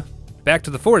one for you. Back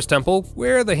to the forest temple,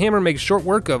 where the hammer makes short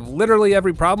work of literally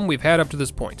every problem we've had up to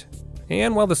this point.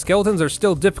 And while the skeletons are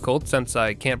still difficult since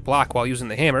I can't block while using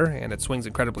the hammer and it swings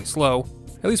incredibly slow,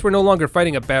 at least we're no longer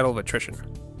fighting a battle of attrition.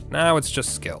 Now it's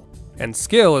just skill. And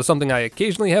skill is something I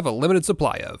occasionally have a limited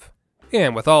supply of.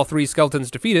 And with all 3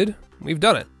 skeletons defeated, we've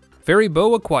done it. Fairy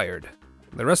bow acquired.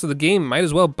 The rest of the game might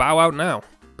as well bow out now.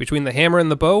 Between the hammer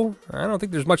and the bow, I don't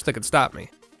think there's much that could stop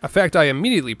me. A fact I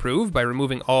immediately proved by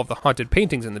removing all of the haunted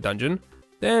paintings in the dungeon,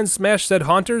 then smash said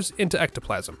haunters into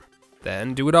ectoplasm.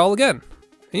 Then do it all again.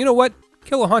 And you know what?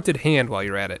 Kill a haunted hand while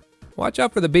you're at it. Watch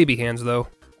out for the baby hands though.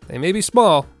 They may be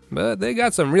small, but they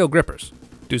got some real grippers.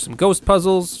 Do some ghost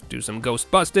puzzles, do some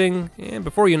ghost busting, and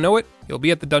before you know it, you'll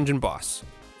be at the dungeon boss.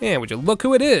 And would you look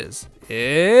who it is?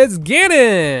 It's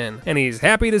Ganon! And he's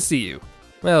happy to see you.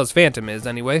 Well, his phantom is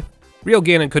anyway. Real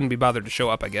Ganon couldn't be bothered to show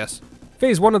up, I guess.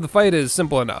 Phase 1 of the fight is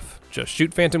simple enough. Just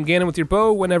shoot Phantom Ganon with your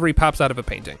bow whenever he pops out of a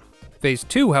painting. Phase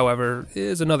 2, however,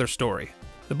 is another story.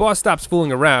 The boss stops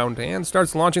fooling around and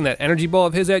starts launching that energy ball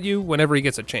of his at you whenever he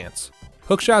gets a chance.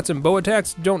 Hookshots and bow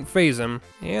attacks don't phase him,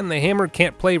 and the hammer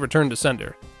can't play Return to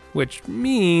Sender, which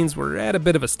means we're at a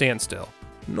bit of a standstill.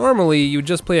 Normally, you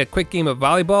just play a quick game of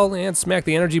volleyball and smack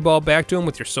the energy ball back to him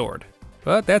with your sword,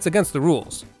 but that's against the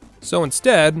rules. So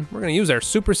instead, we're going to use our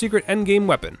super secret endgame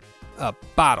weapon, a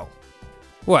bottle.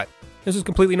 What? This is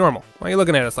completely normal. Why are you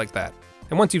looking at us like that?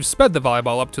 And once you've sped the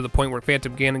volleyball up to the point where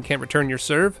Phantom Ganon can't return your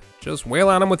serve, just wail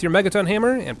on him with your Megaton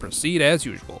Hammer and proceed as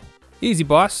usual. Easy,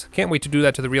 boss. Can't wait to do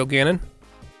that to the real Ganon.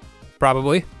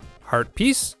 Probably. Heart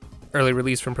Piece, early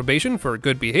release from probation for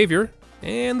good behavior,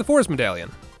 and the Forest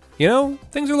Medallion. You know,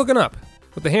 things are looking up.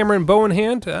 With the hammer and bow in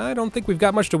hand, I don't think we've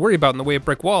got much to worry about in the way of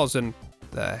brick walls and...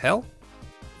 the hell?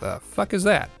 The fuck is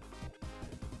that?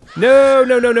 No,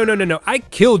 no, no, no, no, no, no. I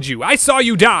killed you. I saw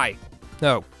you die.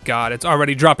 Oh, God, it's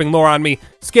already dropping lore on me.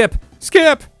 Skip,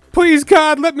 skip. Please,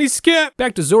 God, let me skip.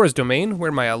 Back to Zora's domain,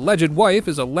 where my alleged wife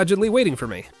is allegedly waiting for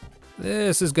me.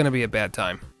 This is gonna be a bad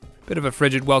time. Bit of a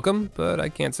frigid welcome, but I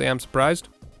can't say I'm surprised.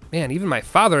 Man, even my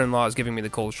father-in-law is giving me the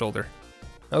cold shoulder.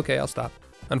 Okay, I'll stop.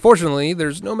 Unfortunately,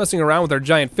 there's no messing around with our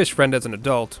giant fish friend as an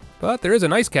adult, but there is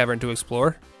an ice cavern to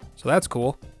explore, so that's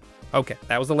cool. Okay,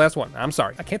 that was the last one. I'm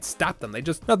sorry. I can't stop them. They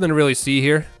just... nothing to really see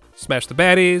here. Smash the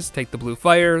baddies, take the blue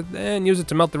fire, then use it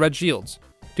to melt the red shields.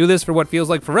 Do this for what feels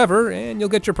like forever, and you'll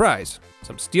get your prize.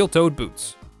 Some steel-toed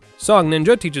boots. Song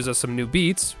Ninja teaches us some new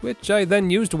beats, which I then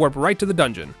use to warp right to the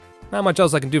dungeon. Not much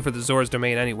else I can do for the Zora's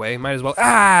domain anyway. Might as well...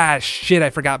 ah, shit, I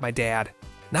forgot my dad.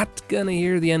 Not gonna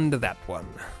hear the end of that one.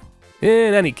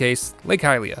 In any case, Lake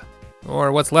Hylia.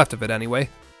 Or what's left of it anyway.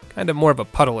 Kind of more of a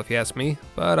puddle if you ask me,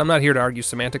 but I'm not here to argue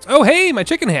semantics. Oh hey, my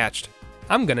chicken hatched!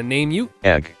 I'm gonna name you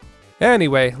Egg.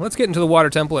 Anyway, let's get into the water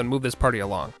temple and move this party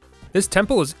along. This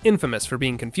temple is infamous for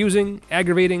being confusing,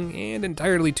 aggravating, and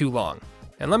entirely too long.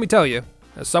 And let me tell you,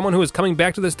 as someone who is coming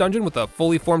back to this dungeon with a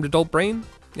fully formed adult brain,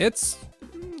 it's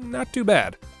not too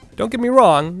bad. Don't get me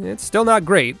wrong, it's still not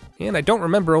great, and I don't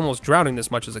remember almost drowning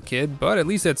this much as a kid, but at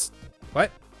least it's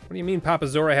What? What do you mean Papa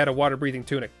Zora had a water-breathing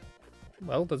tunic?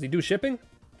 Well, does he do shipping?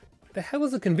 The hell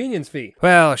is a convenience fee?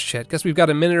 Well, shit, guess we've got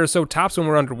a minute or so tops when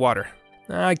we're underwater.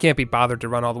 I can't be bothered to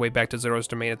run all the way back to Zora's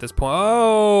domain at this point.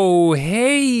 Oh,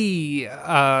 hey,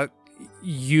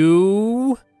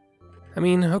 you? I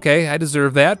mean, okay, I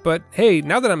deserve that, but hey,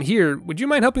 now that I'm here, would you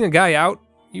mind helping a guy out?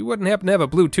 You wouldn't happen to have a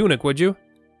blue tunic, would you?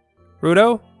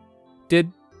 Rudo?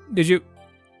 Did you?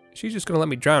 She's just gonna let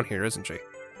me drown here, isn't she?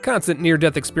 Constant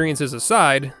near-death experiences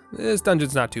aside, this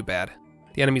dungeon's not too bad.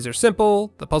 The enemies are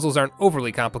simple, the puzzles aren't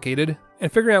overly complicated, and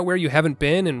figuring out where you haven't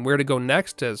been and where to go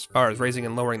next, as far as raising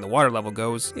and lowering the water level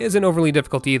goes, isn't overly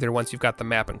difficult either once you've got the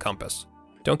map and compass.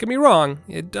 Don't get me wrong,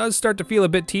 it does start to feel a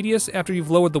bit tedious after you've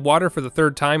lowered the water for the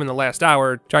third time in the last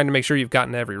hour, trying to make sure you've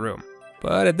gotten to every room.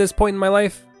 But at this point in my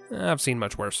life, I've seen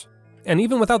much worse. And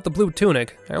even without the blue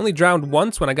tunic, I only drowned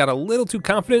once when I got a little too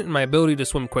confident in my ability to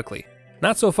swim quickly.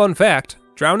 Not so fun fact,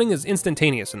 drowning is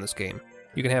instantaneous in this game.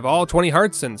 You can have all 20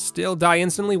 hearts and still die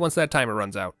instantly once that timer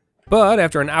runs out. But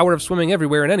after an hour of swimming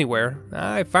everywhere and anywhere,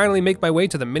 I finally make my way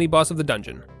to the mini-boss of the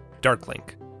dungeon, Dark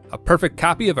Link, a perfect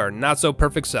copy of our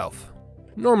not-so-perfect self.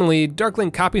 Normally, Dark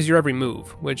Link copies your every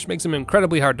move, which makes him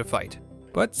incredibly hard to fight.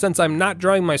 But since I'm not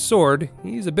drawing my sword,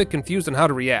 he's a bit confused on how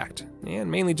to react,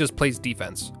 and mainly just plays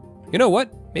defense. You know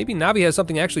what? Maybe Navi has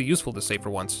something actually useful to say for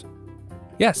once.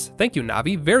 Yes, thank you,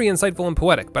 Navi. Very insightful and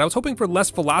poetic, but I was hoping for less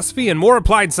philosophy and more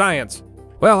applied science.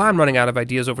 Well, I'm running out of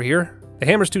ideas over here. The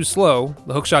hammer's too slow,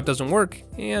 the hookshot doesn't work,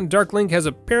 and Dark Link has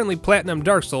apparently platinum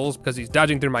Dark Souls because he's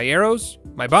dodging through my arrows,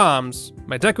 my bombs,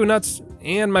 my Deku nuts,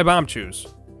 and my bomb chews.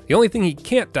 The only thing he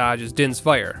can't dodge is Din's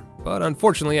fire, but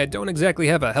unfortunately I don't exactly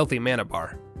have a healthy mana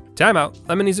bar. Time out,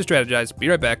 Lemon needs to strategize, be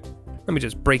right back. Let me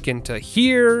just break into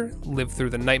here, live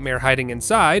through the nightmare hiding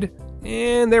inside,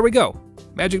 and there we go.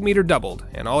 Magic meter doubled,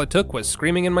 and all it took was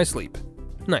screaming in my sleep.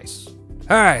 Nice.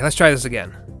 Alright, let's try this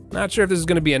again. Not sure if this is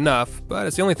going to be enough, but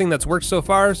it's the only thing that's worked so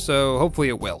far, so hopefully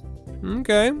it will.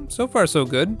 Okay, so far so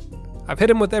good. I've hit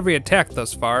him with every attack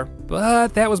thus far,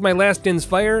 but that was my last Din's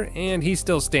fire, and he's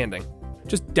still standing.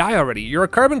 Just die already, you're a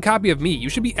carbon copy of me, you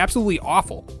should be absolutely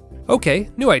awful. Okay,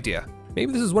 new idea.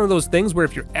 Maybe this is one of those things where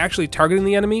if you're actually targeting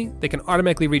the enemy, they can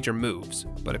automatically read your moves.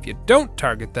 But if you don't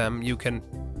target them, you can...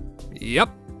 Yep,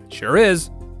 sure is.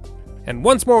 And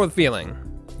once more with feeling.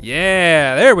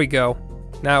 Yeah, there we go.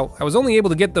 Now, I was only able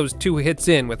to get those 2 hits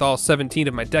in with all 17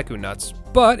 of my Deku nuts,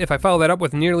 but if I follow that up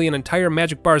with nearly an entire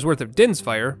magic bar's worth of Din's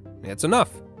fire, it's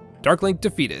enough. Dark Link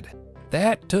defeated.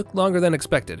 That took longer than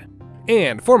expected.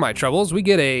 And for my troubles, we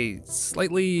get a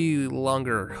slightly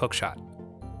longer hookshot.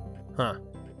 Huh.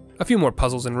 A few more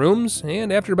puzzles and rooms,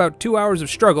 and after about 2 hours of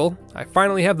struggle, I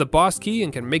finally have the boss key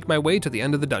and can make my way to the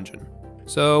end of the dungeon.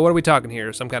 So what are we talking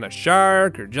here? Some kind of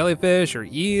shark, or jellyfish, or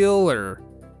eel, or...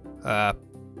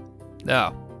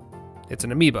 No, it's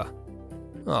an amoeba.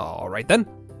 Alright then.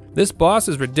 This boss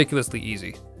is ridiculously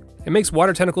easy. It makes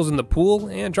water tentacles in the pool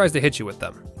and tries to hit you with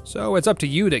them, so it's up to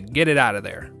you to get it out of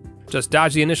there. Just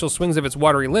dodge the initial swings of its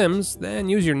watery limbs, then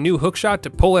use your new hookshot to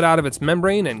pull it out of its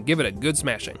membrane and give it a good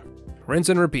smashing. Rinse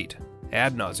and repeat,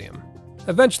 ad nauseum.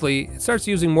 Eventually, it starts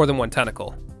using more than one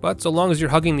tentacle, but so long as you're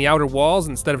hugging the outer walls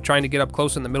instead of trying to get up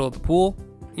close in the middle of the pool,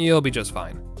 you'll be just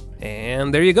fine.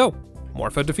 And there you go,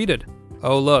 Morpha defeated.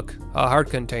 Oh look, a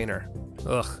heart container.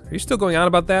 Ugh, are you still going on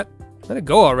about that? Let it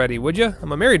go already, would you?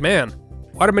 I'm a married man.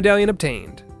 Water medallion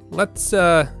obtained. Let's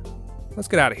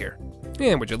get out of here.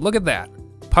 And would you look at that?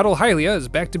 Puddle Hylia is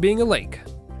back to being a lake,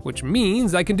 which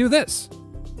means I can do this.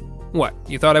 What,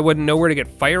 you thought I wouldn't know where to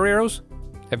get fire arrows?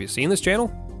 Have you seen this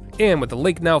channel? And with the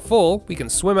lake now full, we can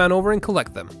swim on over and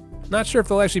collect them. Not sure if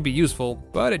they'll actually be useful,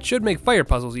 but it should make fire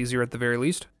puzzles easier at the very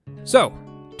least. So,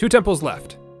 2 temples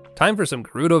left. Time for some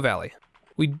Gerudo Valley.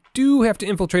 We do have to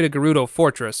infiltrate a Gerudo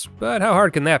fortress, but how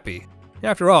hard can that be?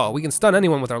 After all, we can stun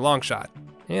anyone with our long shot.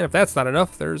 And if that's not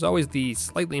enough, there's always the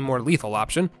slightly more lethal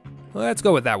option. Let's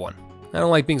go with that one. I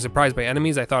don't like being surprised by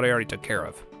enemies I thought I already took care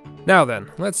of. Now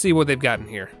then, let's see what they've got in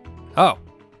here. Oh,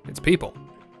 it's people.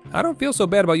 I don't feel so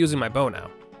bad about using my bow now.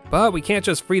 But we can't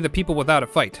just free the people without a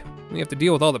fight. We have to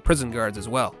deal with all the prison guards as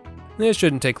well. This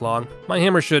shouldn't take long. My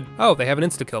hammer should... Oh, they have an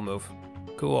insta-kill move.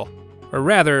 Cool. Or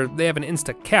rather, they have an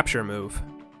insta-capture move.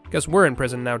 Guess we're in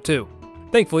prison now too.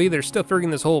 Thankfully, they're still figuring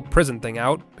this whole prison thing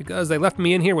out, because they left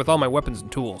me in here with all my weapons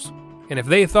and tools. And if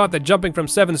they thought that jumping from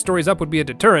 7 stories up would be a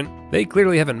deterrent, they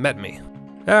clearly haven't met me.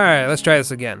 Alright, let's try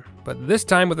this again, but this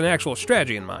time with an actual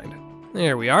strategy in mind.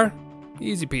 There we are.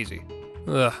 Easy peasy.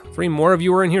 Ugh, 3 more of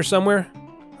you are in here somewhere?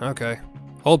 Okay.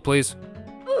 Hold please.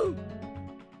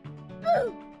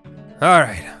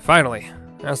 Alright, finally.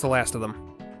 That's the last of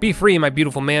them. Be free, my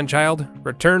beautiful man-child.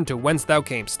 Return to whence thou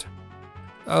camest.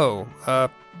 Oh,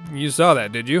 you saw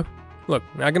that, did you? Look,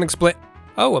 not gonna explain.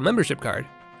 Oh, a membership card.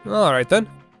 Alright then.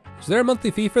 Is there a monthly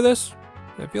fee for this?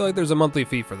 I feel like there's a monthly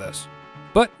fee for this.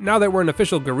 But now that we're an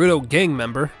official Gerudo gang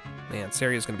member, man,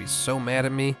 Saria's gonna be so mad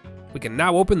at me. We can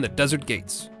now open the desert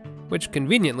gates, which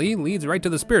conveniently leads right to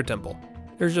the spirit temple.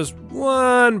 There's just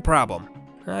one problem.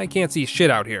 I can't see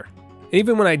shit out here.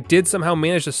 Even when I did somehow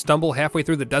manage to stumble halfway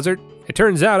through the desert, it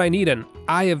turns out I need an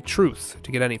Eye of Truth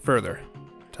to get any further.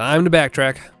 Time to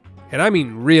backtrack. And I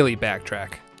mean really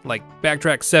backtrack. Like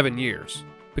backtrack 7 years.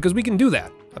 Because we can do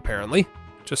that, apparently.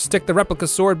 Just stick the replica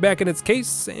sword back in its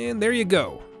case, and there you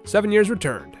go. 7 years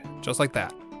returned. Just like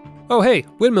that. Oh hey,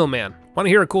 Windmill Man. Want to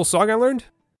hear a cool song I learned?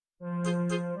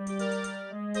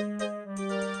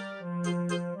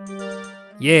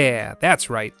 Yeah, that's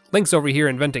right. Link's over here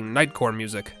inventing nightcore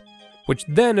music, which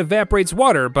then evaporates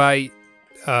water by,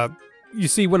 you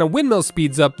see, when a windmill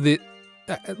speeds up,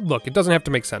 look, it doesn't have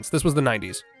to make sense. This was the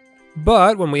 90s.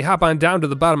 But when we hop on down to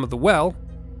the bottom of the well,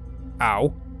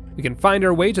 ow, we can find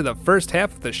our way to the first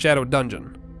half of the Shadow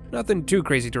Dungeon. Nothing too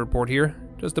crazy to report here.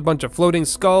 Just a bunch of floating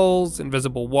skulls,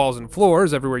 invisible walls and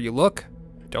floors everywhere you look.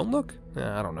 Don't look?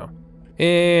 I don't know.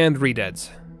 And redeads.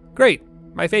 Great,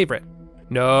 my favorite.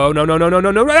 No,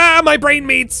 my brain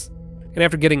meets! And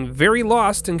after getting very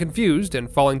lost and confused and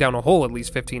falling down a hole at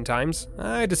least 15 times,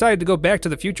 I decided to go back to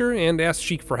the future and ask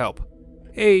Sheik for help.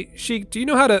 Hey, Sheik, do you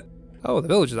know how to... Oh, the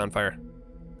village is on fire.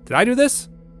 Did I do this?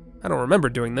 I don't remember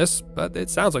doing this, but it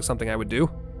sounds like something I would do.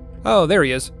 Oh, there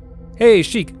he is. Hey,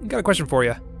 Sheik, got a question for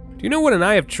you. Do you know what an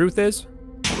Eye of Truth is?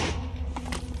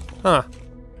 Huh.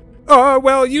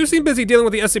 Well, you seem busy dealing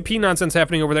with the SCP nonsense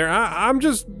happening over there. I'm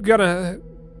just gonna...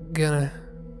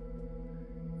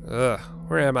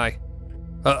 where am I?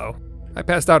 Uh-oh. I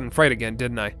passed out in fright again,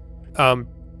 didn't I?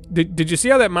 Did you see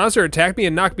how that monster attacked me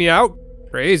and knocked me out?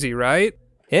 Crazy, right?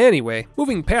 Anyway,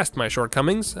 moving past my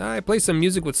shortcomings, I play some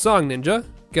music with Song Ninja,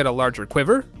 get a larger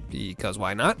quiver, because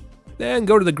why not? Then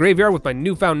go to the graveyard with my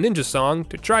newfound ninja song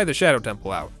to try the Shadow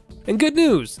Temple out. And good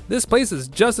news, this place is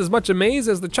just as much a maze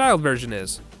as the child version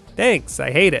is. Thanks,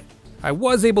 I hate it. I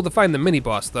was able to find the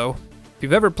mini-boss though. If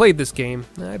you've ever played this game,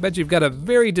 I bet you've got a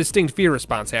very distinct fear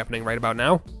response happening right about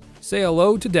now. Say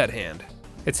hello to Dead Hand.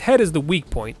 Its head is the weak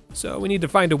point, so we need to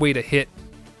find a way to hit.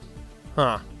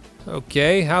 Huh.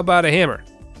 Okay, how about a hammer?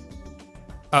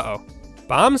 Uh-oh.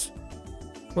 Bombs?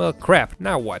 Well, crap,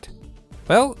 now what?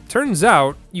 Well, turns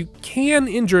out you can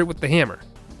injure it with the hammer,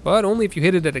 but only if you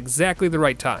hit it at exactly the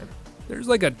right time. There's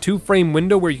like a 2-frame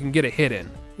window where you can get a hit in,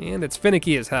 and it's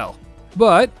finicky as hell.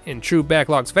 But, in true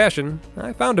Backlogs fashion,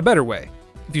 I found a better way.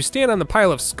 If you stand on the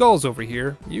pile of skulls over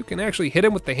here, you can actually hit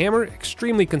him with the hammer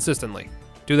extremely consistently.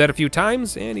 Do that a few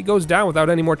times, and he goes down without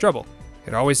any more trouble.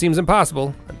 It always seems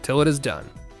impossible until it is done.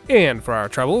 And for our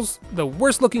troubles, the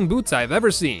worst looking boots I've ever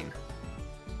seen.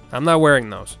 I'm not wearing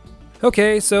those.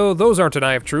 Okay, so those aren't an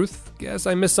Eye of Truth. Guess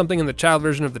I missed something in the child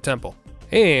version of the temple.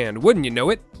 And wouldn't you know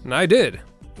it, I did.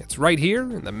 It's right here,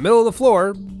 in the middle of the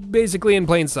floor, basically in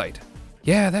plain sight.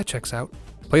 Yeah, that checks out.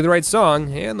 Play the right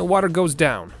song, and the water goes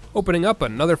down, opening up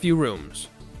another few rooms.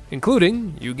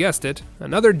 Including, you guessed it,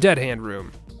 another Dead Hand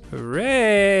room.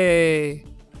 Hooray!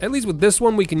 At least with this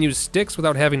one, we can use sticks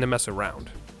without having to mess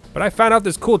around. But I found out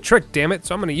this cool trick, damn it,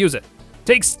 so I'm gonna use it.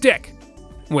 Take stick!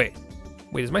 Wait,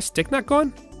 is my stick not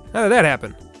gone? How did that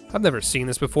happen? I've never seen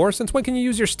this before. Since when can you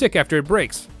use your stick after it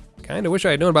breaks? Kinda wish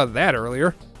I had known about that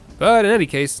earlier. But in any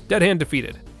case, Dead Hand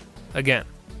defeated. Again.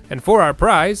 And for our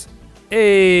prize,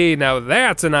 hey, now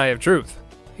that's an Eye of Truth.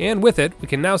 And with it, we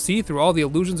can now see through all the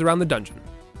illusions around the dungeon.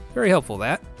 Very helpful,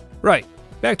 that. Right,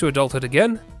 back to adulthood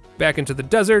again, back into the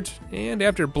desert, and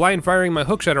after blind firing my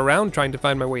hookshot around trying to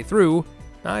find my way through,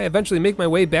 I eventually make my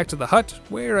way back to the hut,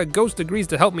 where a ghost agrees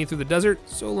to help me through the desert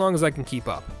so long as I can keep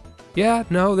up. Yeah,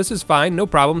 no, this is fine, no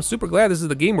problem, super glad this is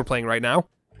the game we're playing right now.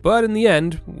 But in the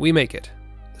end, we make it.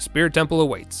 The Spirit Temple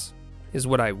awaits, is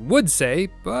what I would say,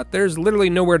 but there's literally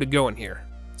nowhere to go in here.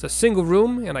 It's a single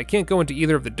room, and I can't go into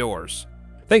either of the doors.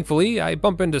 Thankfully, I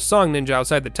bump into Song Ninja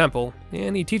outside the temple,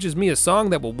 and he teaches me a song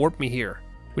that will warp me here.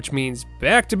 Which means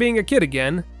back to being a kid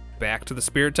again, back to the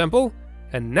Spirit Temple,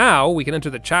 and now we can enter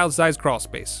the child-sized crawl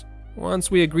space, once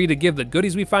we agree to give the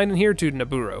goodies we find in here to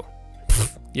Naburo.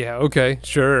 Yeah, okay,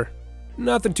 sure.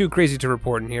 Nothing too crazy to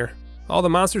report in here. All the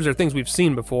monsters are things we've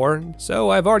seen before, so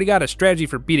I've already got a strategy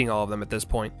for beating all of them at this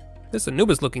point. This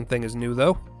Anubis-looking thing is new,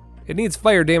 though. It needs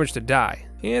fire damage to die,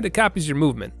 and it copies your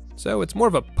movement, so it's more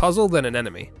of a puzzle than an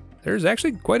enemy. There's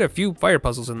actually quite a few fire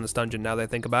puzzles in this dungeon now that I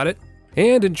think about it.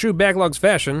 And in true Backlogs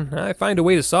fashion, I find a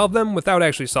way to solve them without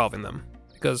actually solving them,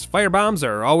 because fire bombs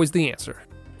are always the answer.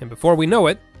 And before we know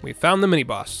it, we found the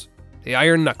mini-boss, the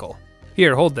Iron Knuckle.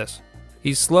 Here, hold this.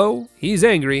 He's slow, he's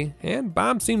angry, and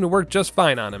bombs seem to work just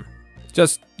fine on him.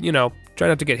 Just, you know, try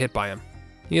not to get hit by him.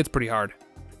 He hits pretty hard.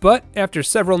 But after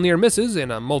several near misses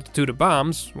and a multitude of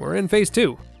bombs, we're in phase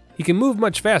 2. He can move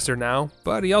much faster now,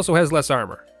 but he also has less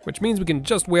armor, which means we can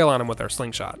just wail on him with our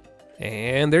slingshot.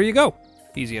 And there you go.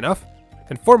 Easy enough.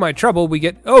 And for my trouble, we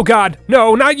get— oh god,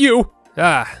 no, not you!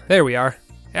 Ah, there we are.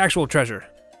 Actual treasure.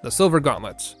 The silver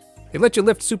gauntlets. They let you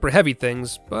lift super heavy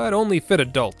things, but only fit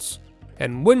adults.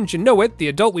 And wouldn't you know it, the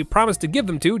adult we promised to give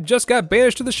them to just got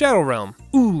banished to the Shadow Realm.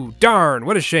 Ooh, darn,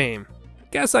 what a shame.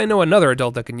 Guess I know another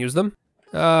adult that can use them.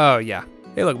 Oh yeah,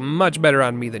 they look much better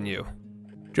on me than you.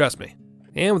 Trust me.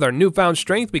 And with our newfound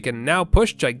strength, we can now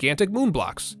push gigantic moon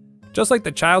blocks. Just like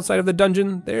the child side of the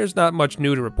dungeon, there's not much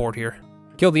new to report here.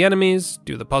 Kill the enemies,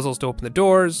 do the puzzles to open the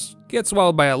doors, get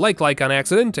swallowed by a like on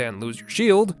accident and lose your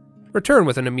shield, return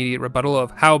with an immediate rebuttal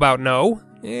of how about no,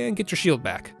 and get your shield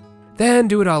back. Then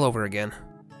do it all over again.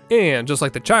 And just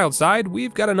like the child side,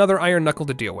 we've got another iron knuckle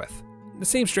to deal with. The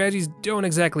same strategies don't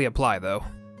exactly apply though.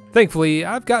 Thankfully,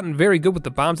 I've gotten very good with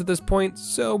the bombs at this point,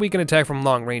 so we can attack from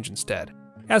long range instead.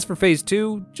 As for phase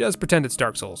 2, just pretend it's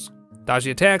Dark Souls. Dodge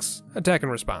the attacks, attack in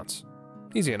response.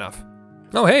 Easy enough.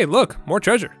 Oh hey, look, more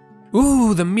treasure.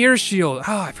 Ooh, the mirror shield.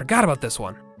 Oh, I forgot about this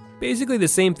one. Basically the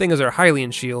same thing as our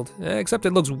Hylian shield, except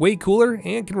it looks way cooler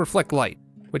and can reflect light,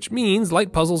 which means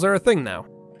light puzzles are a thing now.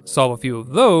 Solve a few of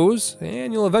those,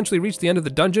 and you'll eventually reach the end of the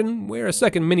dungeon where a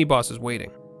second mini-boss is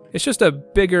waiting. It's just a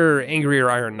bigger, angrier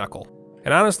iron knuckle.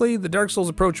 And honestly, the Dark Souls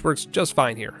approach works just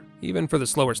fine here, even for the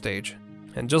slower stage.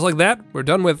 And just like that, we're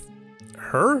done with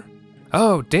her?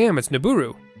 Oh, damn, it's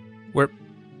Niburu. Were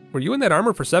you in that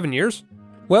armor for 7 years?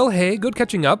 Well, hey, good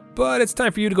catching up, but it's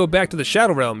time for you to go back to the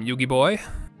Shadow Realm, Yugi boy.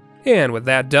 And with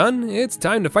that done, it's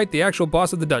time to fight the actual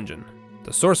boss of the dungeon,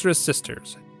 the Sorceress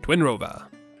Sisters, Twinrova.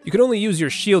 You can only use your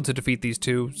shield to defeat these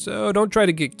two, so don't try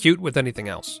to get cute with anything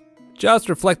else. Just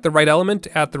reflect the right element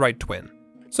at the right twin.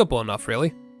 Simple enough,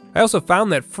 really. I also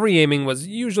found that free aiming was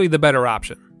usually the better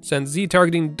option, since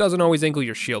Z-targeting doesn't always angle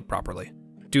your shield properly.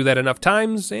 Do that enough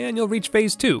times, and you'll reach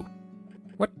phase 2.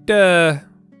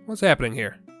 What's happening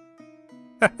here?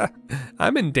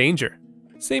 I'm in danger.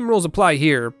 Same rules apply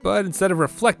here, but instead of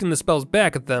reflecting the spells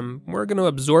back at them, we're going to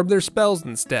absorb their spells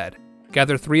instead.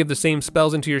 Gather 3 of the same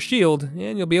spells into your shield,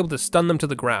 and you'll be able to stun them to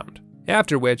the ground.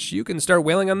 After which, you can start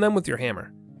wailing on them with your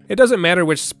hammer. It doesn't matter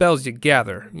which spells you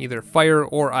gather, either fire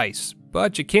or ice,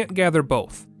 but you can't gather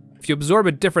both. If you absorb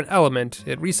a different element,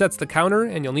 it resets the counter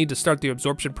and you'll need to start the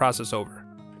absorption process over.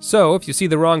 So if you see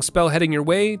the wrong spell heading your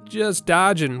way, just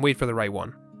dodge and wait for the right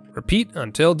one. Repeat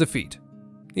until defeat.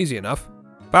 Easy enough.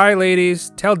 Bye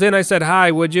ladies, tell Din I said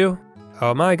hi, would you?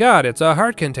 Oh my god, it's a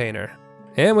heart container.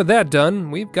 And with that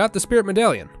done, we've got the Spirit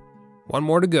Medallion. One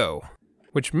more to go.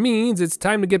 Which means it's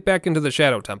time to get back into the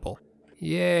Shadow Temple.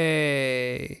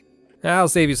 Yay. I'll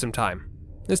save you some time.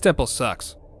 This temple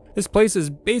sucks. This place is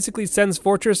basically Sen's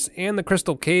Fortress and the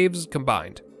Crystal Caves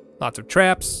combined. Lots of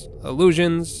traps,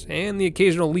 illusions, and the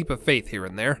occasional leap of faith here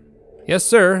and there. Yes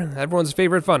sir, everyone's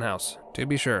favorite funhouse, to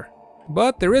be sure.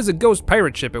 But there is a ghost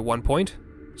pirate ship at one point.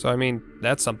 So I mean,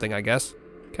 that's something I guess.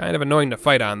 Kind of annoying to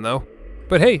fight on though.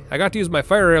 But hey, I got to use my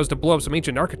fire arrows to blow up some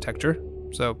ancient architecture,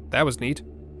 so that was neat.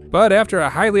 But after a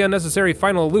highly unnecessary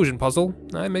final illusion puzzle,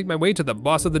 I make my way to the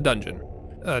boss of the dungeon.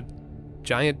 A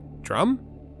giant drum?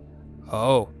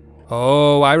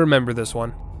 Oh, I remember this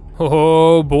one.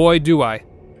 Oh boy do I.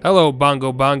 Hello,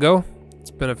 Bongo Bongo.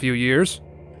 It's been a few years.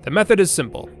 The method is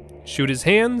simple. Shoot his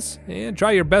hands, and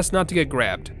try your best not to get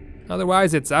grabbed.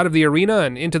 Otherwise, it's out of the arena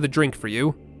and into the drink for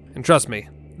you. And trust me,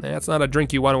 that's not a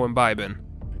drink you want to imbibe in.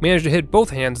 Manage to hit both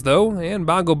hands though, and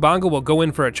Bongo Bongo will go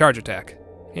in for a charge attack.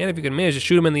 And if you can manage to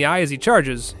shoot him in the eye as he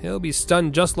charges, he'll be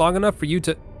stunned just long enough for you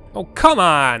to— oh, come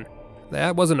on!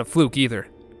 That wasn't a fluke either.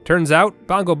 Turns out,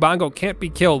 Bongo Bongo can't be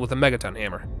killed with a Megaton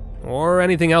Hammer. Or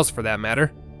anything else for that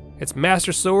matter. It's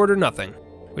Master Sword or nothing.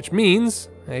 Which means,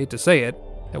 I hate to say it,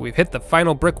 that we've hit the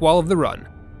final brick wall of the run.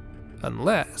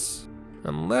 Unless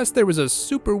there was a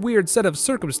super weird set of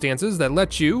circumstances that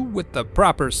let you, with the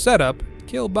proper setup,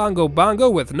 kill Bongo Bongo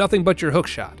with nothing but your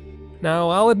hookshot. Now,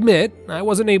 I'll admit, I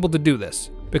wasn't able to do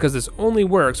this, because this only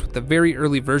works with the very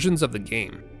early versions of the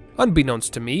game.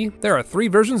 Unbeknownst to me, there are 3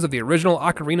 versions of the original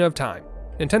Ocarina of Time.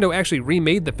 Nintendo actually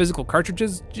remade the physical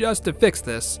cartridges just to fix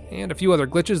this, and a few other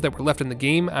glitches that were left in the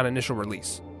game on initial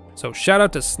release. So shout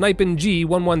out to Snipin'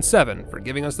 G117 for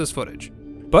giving us this footage.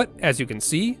 But, as you can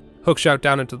see, hookshot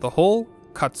down into the hole,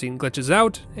 cutscene glitches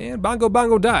out, and Bongo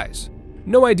Bongo dies.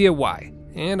 No idea why,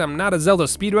 and I'm not a Zelda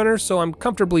speedrunner, so I'm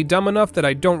comfortably dumb enough that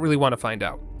I don't really want to find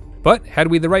out. But had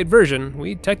we the right version,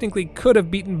 we technically could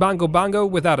have beaten Bongo Bongo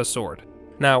without a sword.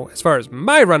 Now, as far as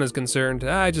my run is concerned,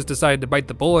 I just decided to bite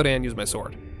the bullet and use my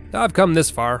sword. I've come this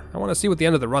far. I want to see what the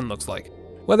end of the run looks like.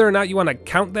 Whether or not you want to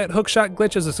count that hookshot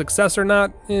glitch as a success or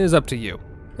not is up to you.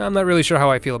 I'm not really sure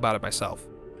how I feel about it myself.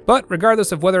 But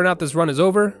regardless of whether or not this run is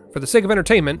over, for the sake of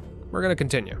entertainment, we're going to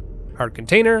continue. Hard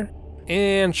Container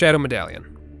and Shadow Medallion.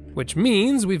 Which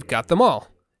means we've got them all.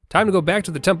 Time to go back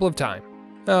to the Temple of Time.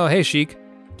 Oh, hey Sheik.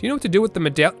 Do you know what to do with the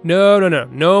medallion?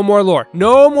 No more lore.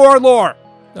 No more lore!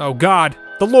 Oh god,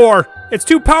 the lore! It's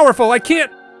too powerful, I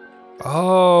can't!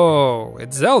 Oh,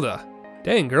 it's Zelda.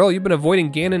 Dang girl, you've been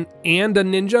avoiding Ganon and a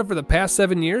ninja for the past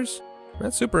 7 years?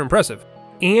 That's super impressive.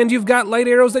 And you've got light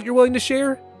arrows that you're willing to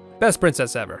share? Best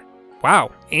princess ever.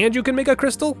 Wow, and you can make a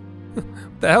crystal? What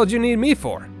the hell do you need me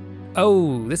for?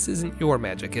 Oh, this isn't your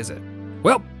magic, is it?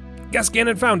 Well, guess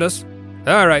Ganon found us.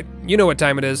 Alright, you know what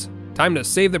time it is. Time to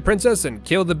save the princess and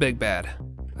kill the big bad.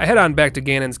 I head on back to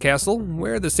Ganon's castle,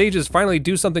 where the sages finally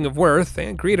do something of worth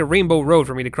and create a rainbow road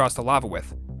for me to cross the lava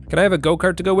with. Can I have a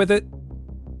go-kart to go with it?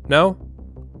 No?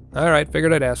 Alright,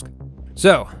 figured I'd ask.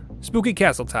 So, spooky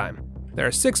castle time. There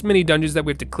are 6 mini dungeons that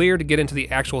we have to clear to get into the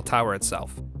actual tower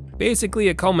itself. Basically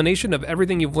a culmination of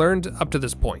everything you've learned up to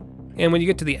this point. And when you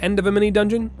get to the end of a mini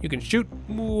dungeon, you can shoot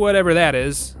whatever that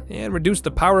is, and reduce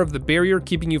the power of the barrier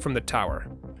keeping you from the tower.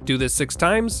 Do this 6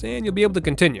 times, and you'll be able to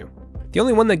continue. The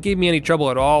only one that gave me any trouble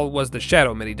at all was the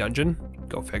Shadow mini dungeon,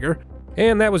 go figure,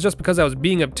 and that was just because I was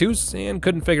being obtuse and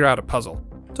couldn't figure out a puzzle.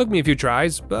 Took me a few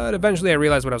tries, but eventually I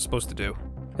realized what I was supposed to do.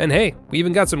 And hey, we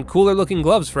even got some cooler looking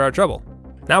gloves for our trouble.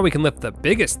 Now we can lift the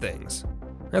biggest things.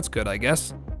 That's good, I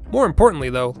guess. More importantly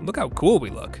though, look how cool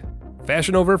we look.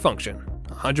 Fashion over function,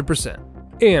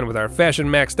 100%. And with our fashion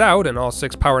maxed out and all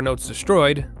 6 power notes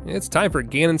destroyed, it's time for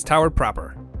Ganon's Tower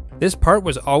proper. This part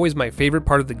was always my favorite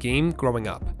part of the game growing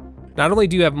up. Not only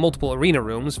do you have multiple arena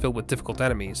rooms filled with difficult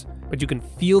enemies, but you can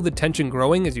feel the tension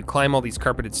growing as you climb all these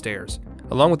carpeted stairs,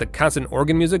 along with the constant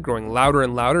organ music growing louder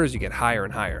and louder as you get higher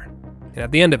and higher. And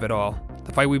at the end of it all,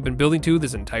 the fight we've been building to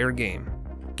this entire game.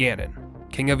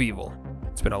 Ganon, King of Evil.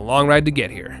 It's been a long ride to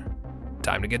get here.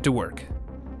 Time to get to work.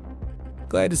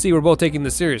 Glad to see we're both taking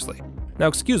this seriously. Now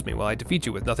excuse me while I defeat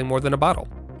you with nothing more than a bottle.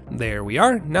 There we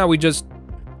are, now we just...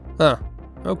 Huh,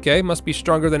 okay, must be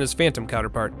stronger than his phantom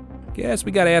counterpart. Guess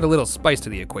we gotta add a little spice to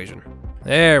the equation.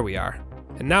 There we are.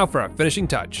 And now for our finishing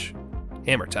touch.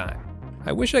 Hammer time.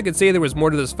 I wish I could say there was more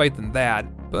to this fight than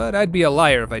that, but I'd be a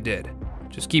liar if I did.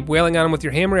 Just keep wailing on him with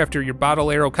your hammer after your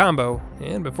bottle arrow combo,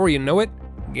 and before you know it,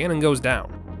 Ganon goes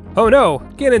down. Oh no,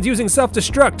 Ganon's using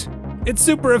self-destruct. It's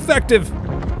super effective.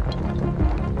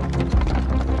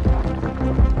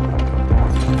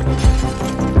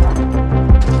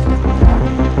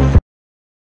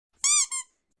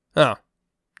 Oh,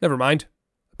 never mind.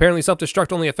 Apparently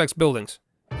self-destruct only affects buildings.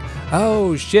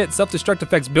 Oh shit, self-destruct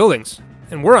affects buildings.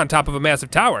 And we're on top of a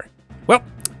massive tower. Well,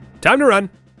 time to run.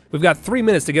 We've got 3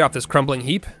 minutes to get off this crumbling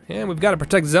heap, and we've got to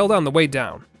protect Zelda on the way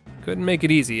down. Couldn't make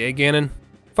it easy, eh, Ganon?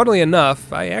 Funnily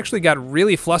enough, I actually got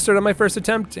really flustered on my first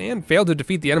attempt and failed to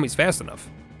defeat the enemies fast enough.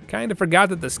 Kinda forgot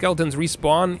that the skeletons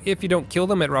respawn if you don't kill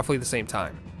them at roughly the same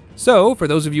time. So, for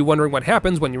those of you wondering what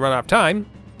happens when you run out of time,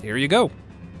 here you go.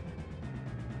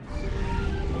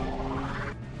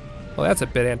 Well, that's a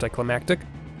bit anticlimactic.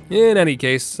 In any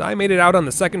case, I made it out on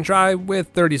the second try with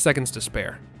 30 seconds to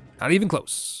spare. Not even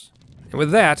close. And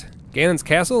with that, Ganon's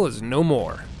castle is no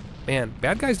more. Man,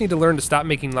 bad guys need to learn to stop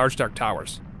making large dark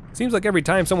towers. Seems like every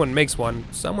time someone makes one,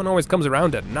 someone always comes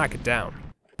around to knock it down.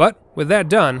 But with that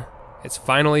done, it's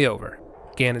finally over.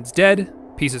 Ganon's dead,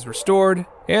 pieces restored,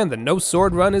 and the no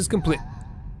sword run is complete.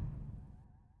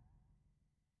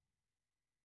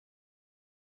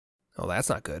 Oh, that's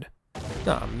not good.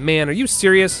 Aw, man, are you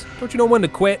serious? Don't you know when to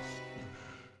quit?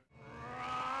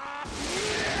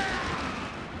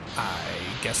 I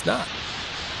guess not.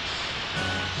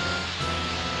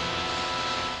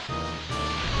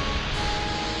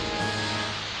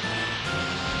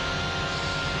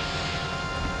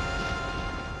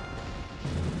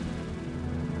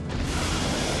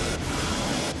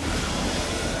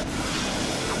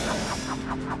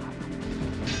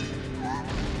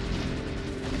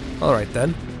 Alright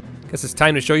then. Guess it's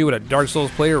time to show you what a Dark Souls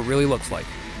player really looks like.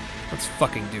 Let's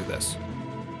fucking do this.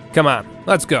 Come on,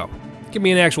 let's go. Give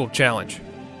me an actual challenge.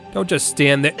 Don't just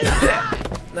stand there.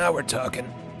 Now we're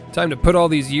talking. Time to put all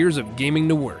these years of gaming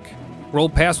to work. Roll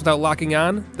past without locking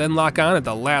on, then lock on at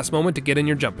the last moment to get in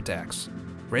your jump attacks.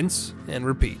 Rinse and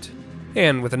repeat.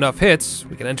 And with enough hits,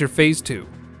 we can enter phase 2.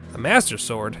 A Master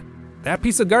Sword? That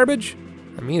piece of garbage?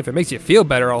 I mean, if it makes you feel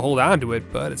better, I'll hold on to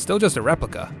it, but it's still just a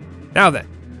replica. Now then,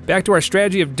 back to our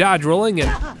strategy of dodge rolling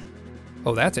and...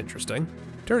 Oh, that's interesting.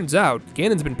 Turns out,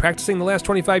 Ganon's been practicing the last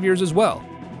 25 years as well.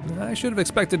 I should have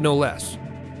expected no less.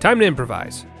 Time to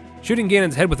improvise. Shooting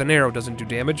Ganon's head with an arrow doesn't do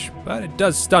damage, but it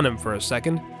does stun him for a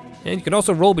second, and you can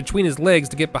also roll between his legs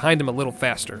to get behind him a little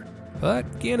faster.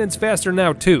 But Ganon's faster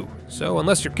now too, so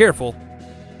unless you're careful,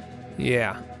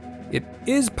 yeah. It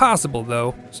is possible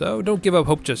though, so don't give up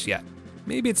hope just yet.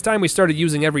 Maybe it's time we started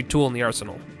using every tool in the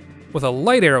arsenal. With a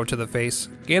light arrow to the face,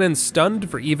 Ganon's stunned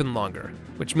for even longer,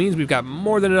 which means we've got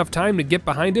more than enough time to get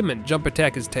behind him and jump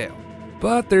attack his tail.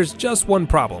 But there's just one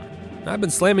problem. I've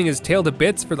been slamming his tail to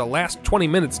bits for the last 20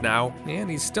 minutes now, and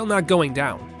he's still not going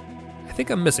down. I think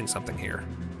I'm missing something here.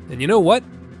 And you know what?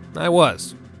 I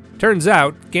was. Turns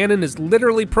out, Ganon is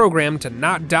literally programmed to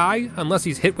not die unless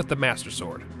he's hit with the Master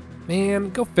Sword.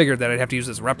 Man, go figure that I'd have to use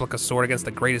this replica sword against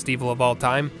the greatest evil of all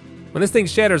time. When this thing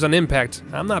shatters on impact,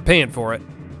 I'm not paying for it.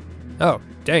 Oh,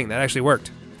 dang, that actually worked.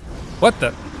 What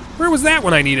the? Where was that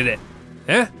when I needed it?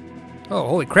 Eh? Oh,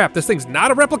 holy crap, this thing's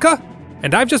not a replica?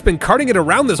 And I've just been carting it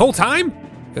around this whole time?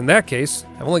 In that case,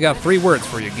 I've only got 3 words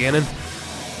for you, Ganon.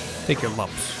 Take your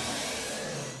lumps.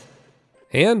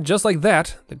 And just like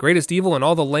that, the greatest evil in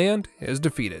all the land is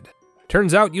defeated.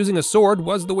 Turns out using a sword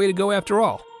was the way to go after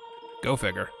all. Go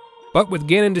figure. But with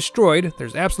Ganon destroyed,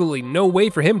 there's absolutely no way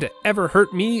for him to ever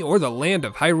hurt me or the land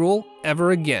of Hyrule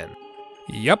ever again.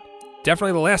 Yup,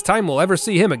 definitely the last time we'll ever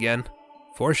see him again.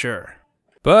 For sure.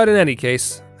 But in any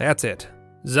case, that's it.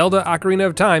 Zelda Ocarina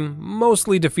of Time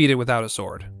mostly defeated without a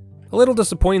sword. A little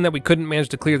disappointing that we couldn't manage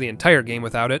to clear the entire game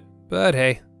without it, but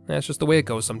hey, that's just the way it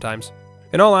goes sometimes.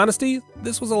 In all honesty,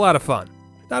 this was a lot of fun.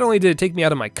 Not only did it take me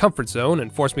out of my comfort zone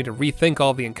and force me to rethink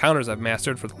all the encounters I've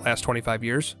mastered for the last 25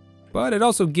 years, but it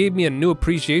also gave me a new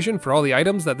appreciation for all the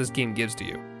items that this game gives to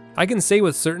you. I can say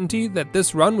with certainty that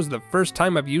this run was the first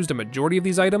time I've used a majority of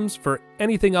these items for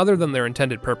anything other than their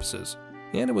intended purposes,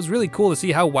 and it was really cool to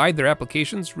see how wide their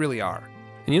applications really are.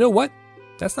 And you know what?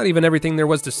 That's not even everything there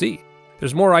was to see.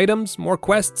 There's more items, more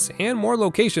quests, and more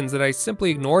locations that I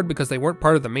simply ignored because they weren't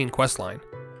part of the main quest line.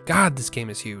 God, this game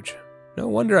is huge. No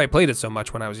wonder I played it so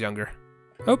much when I was younger.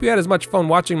 I hope you had as much fun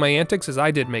watching my antics as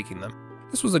I did making them.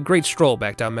 This was a great stroll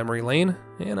back down memory lane,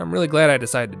 and I'm really glad I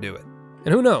decided to do it.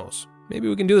 And who knows, maybe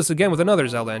we can do this again with another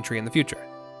Zelda entry in the future.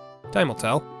 Time will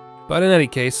tell. But in any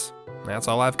case, that's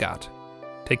all I've got.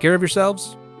 Take care of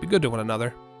yourselves, be good to one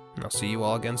another, and I'll see you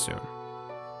all again soon.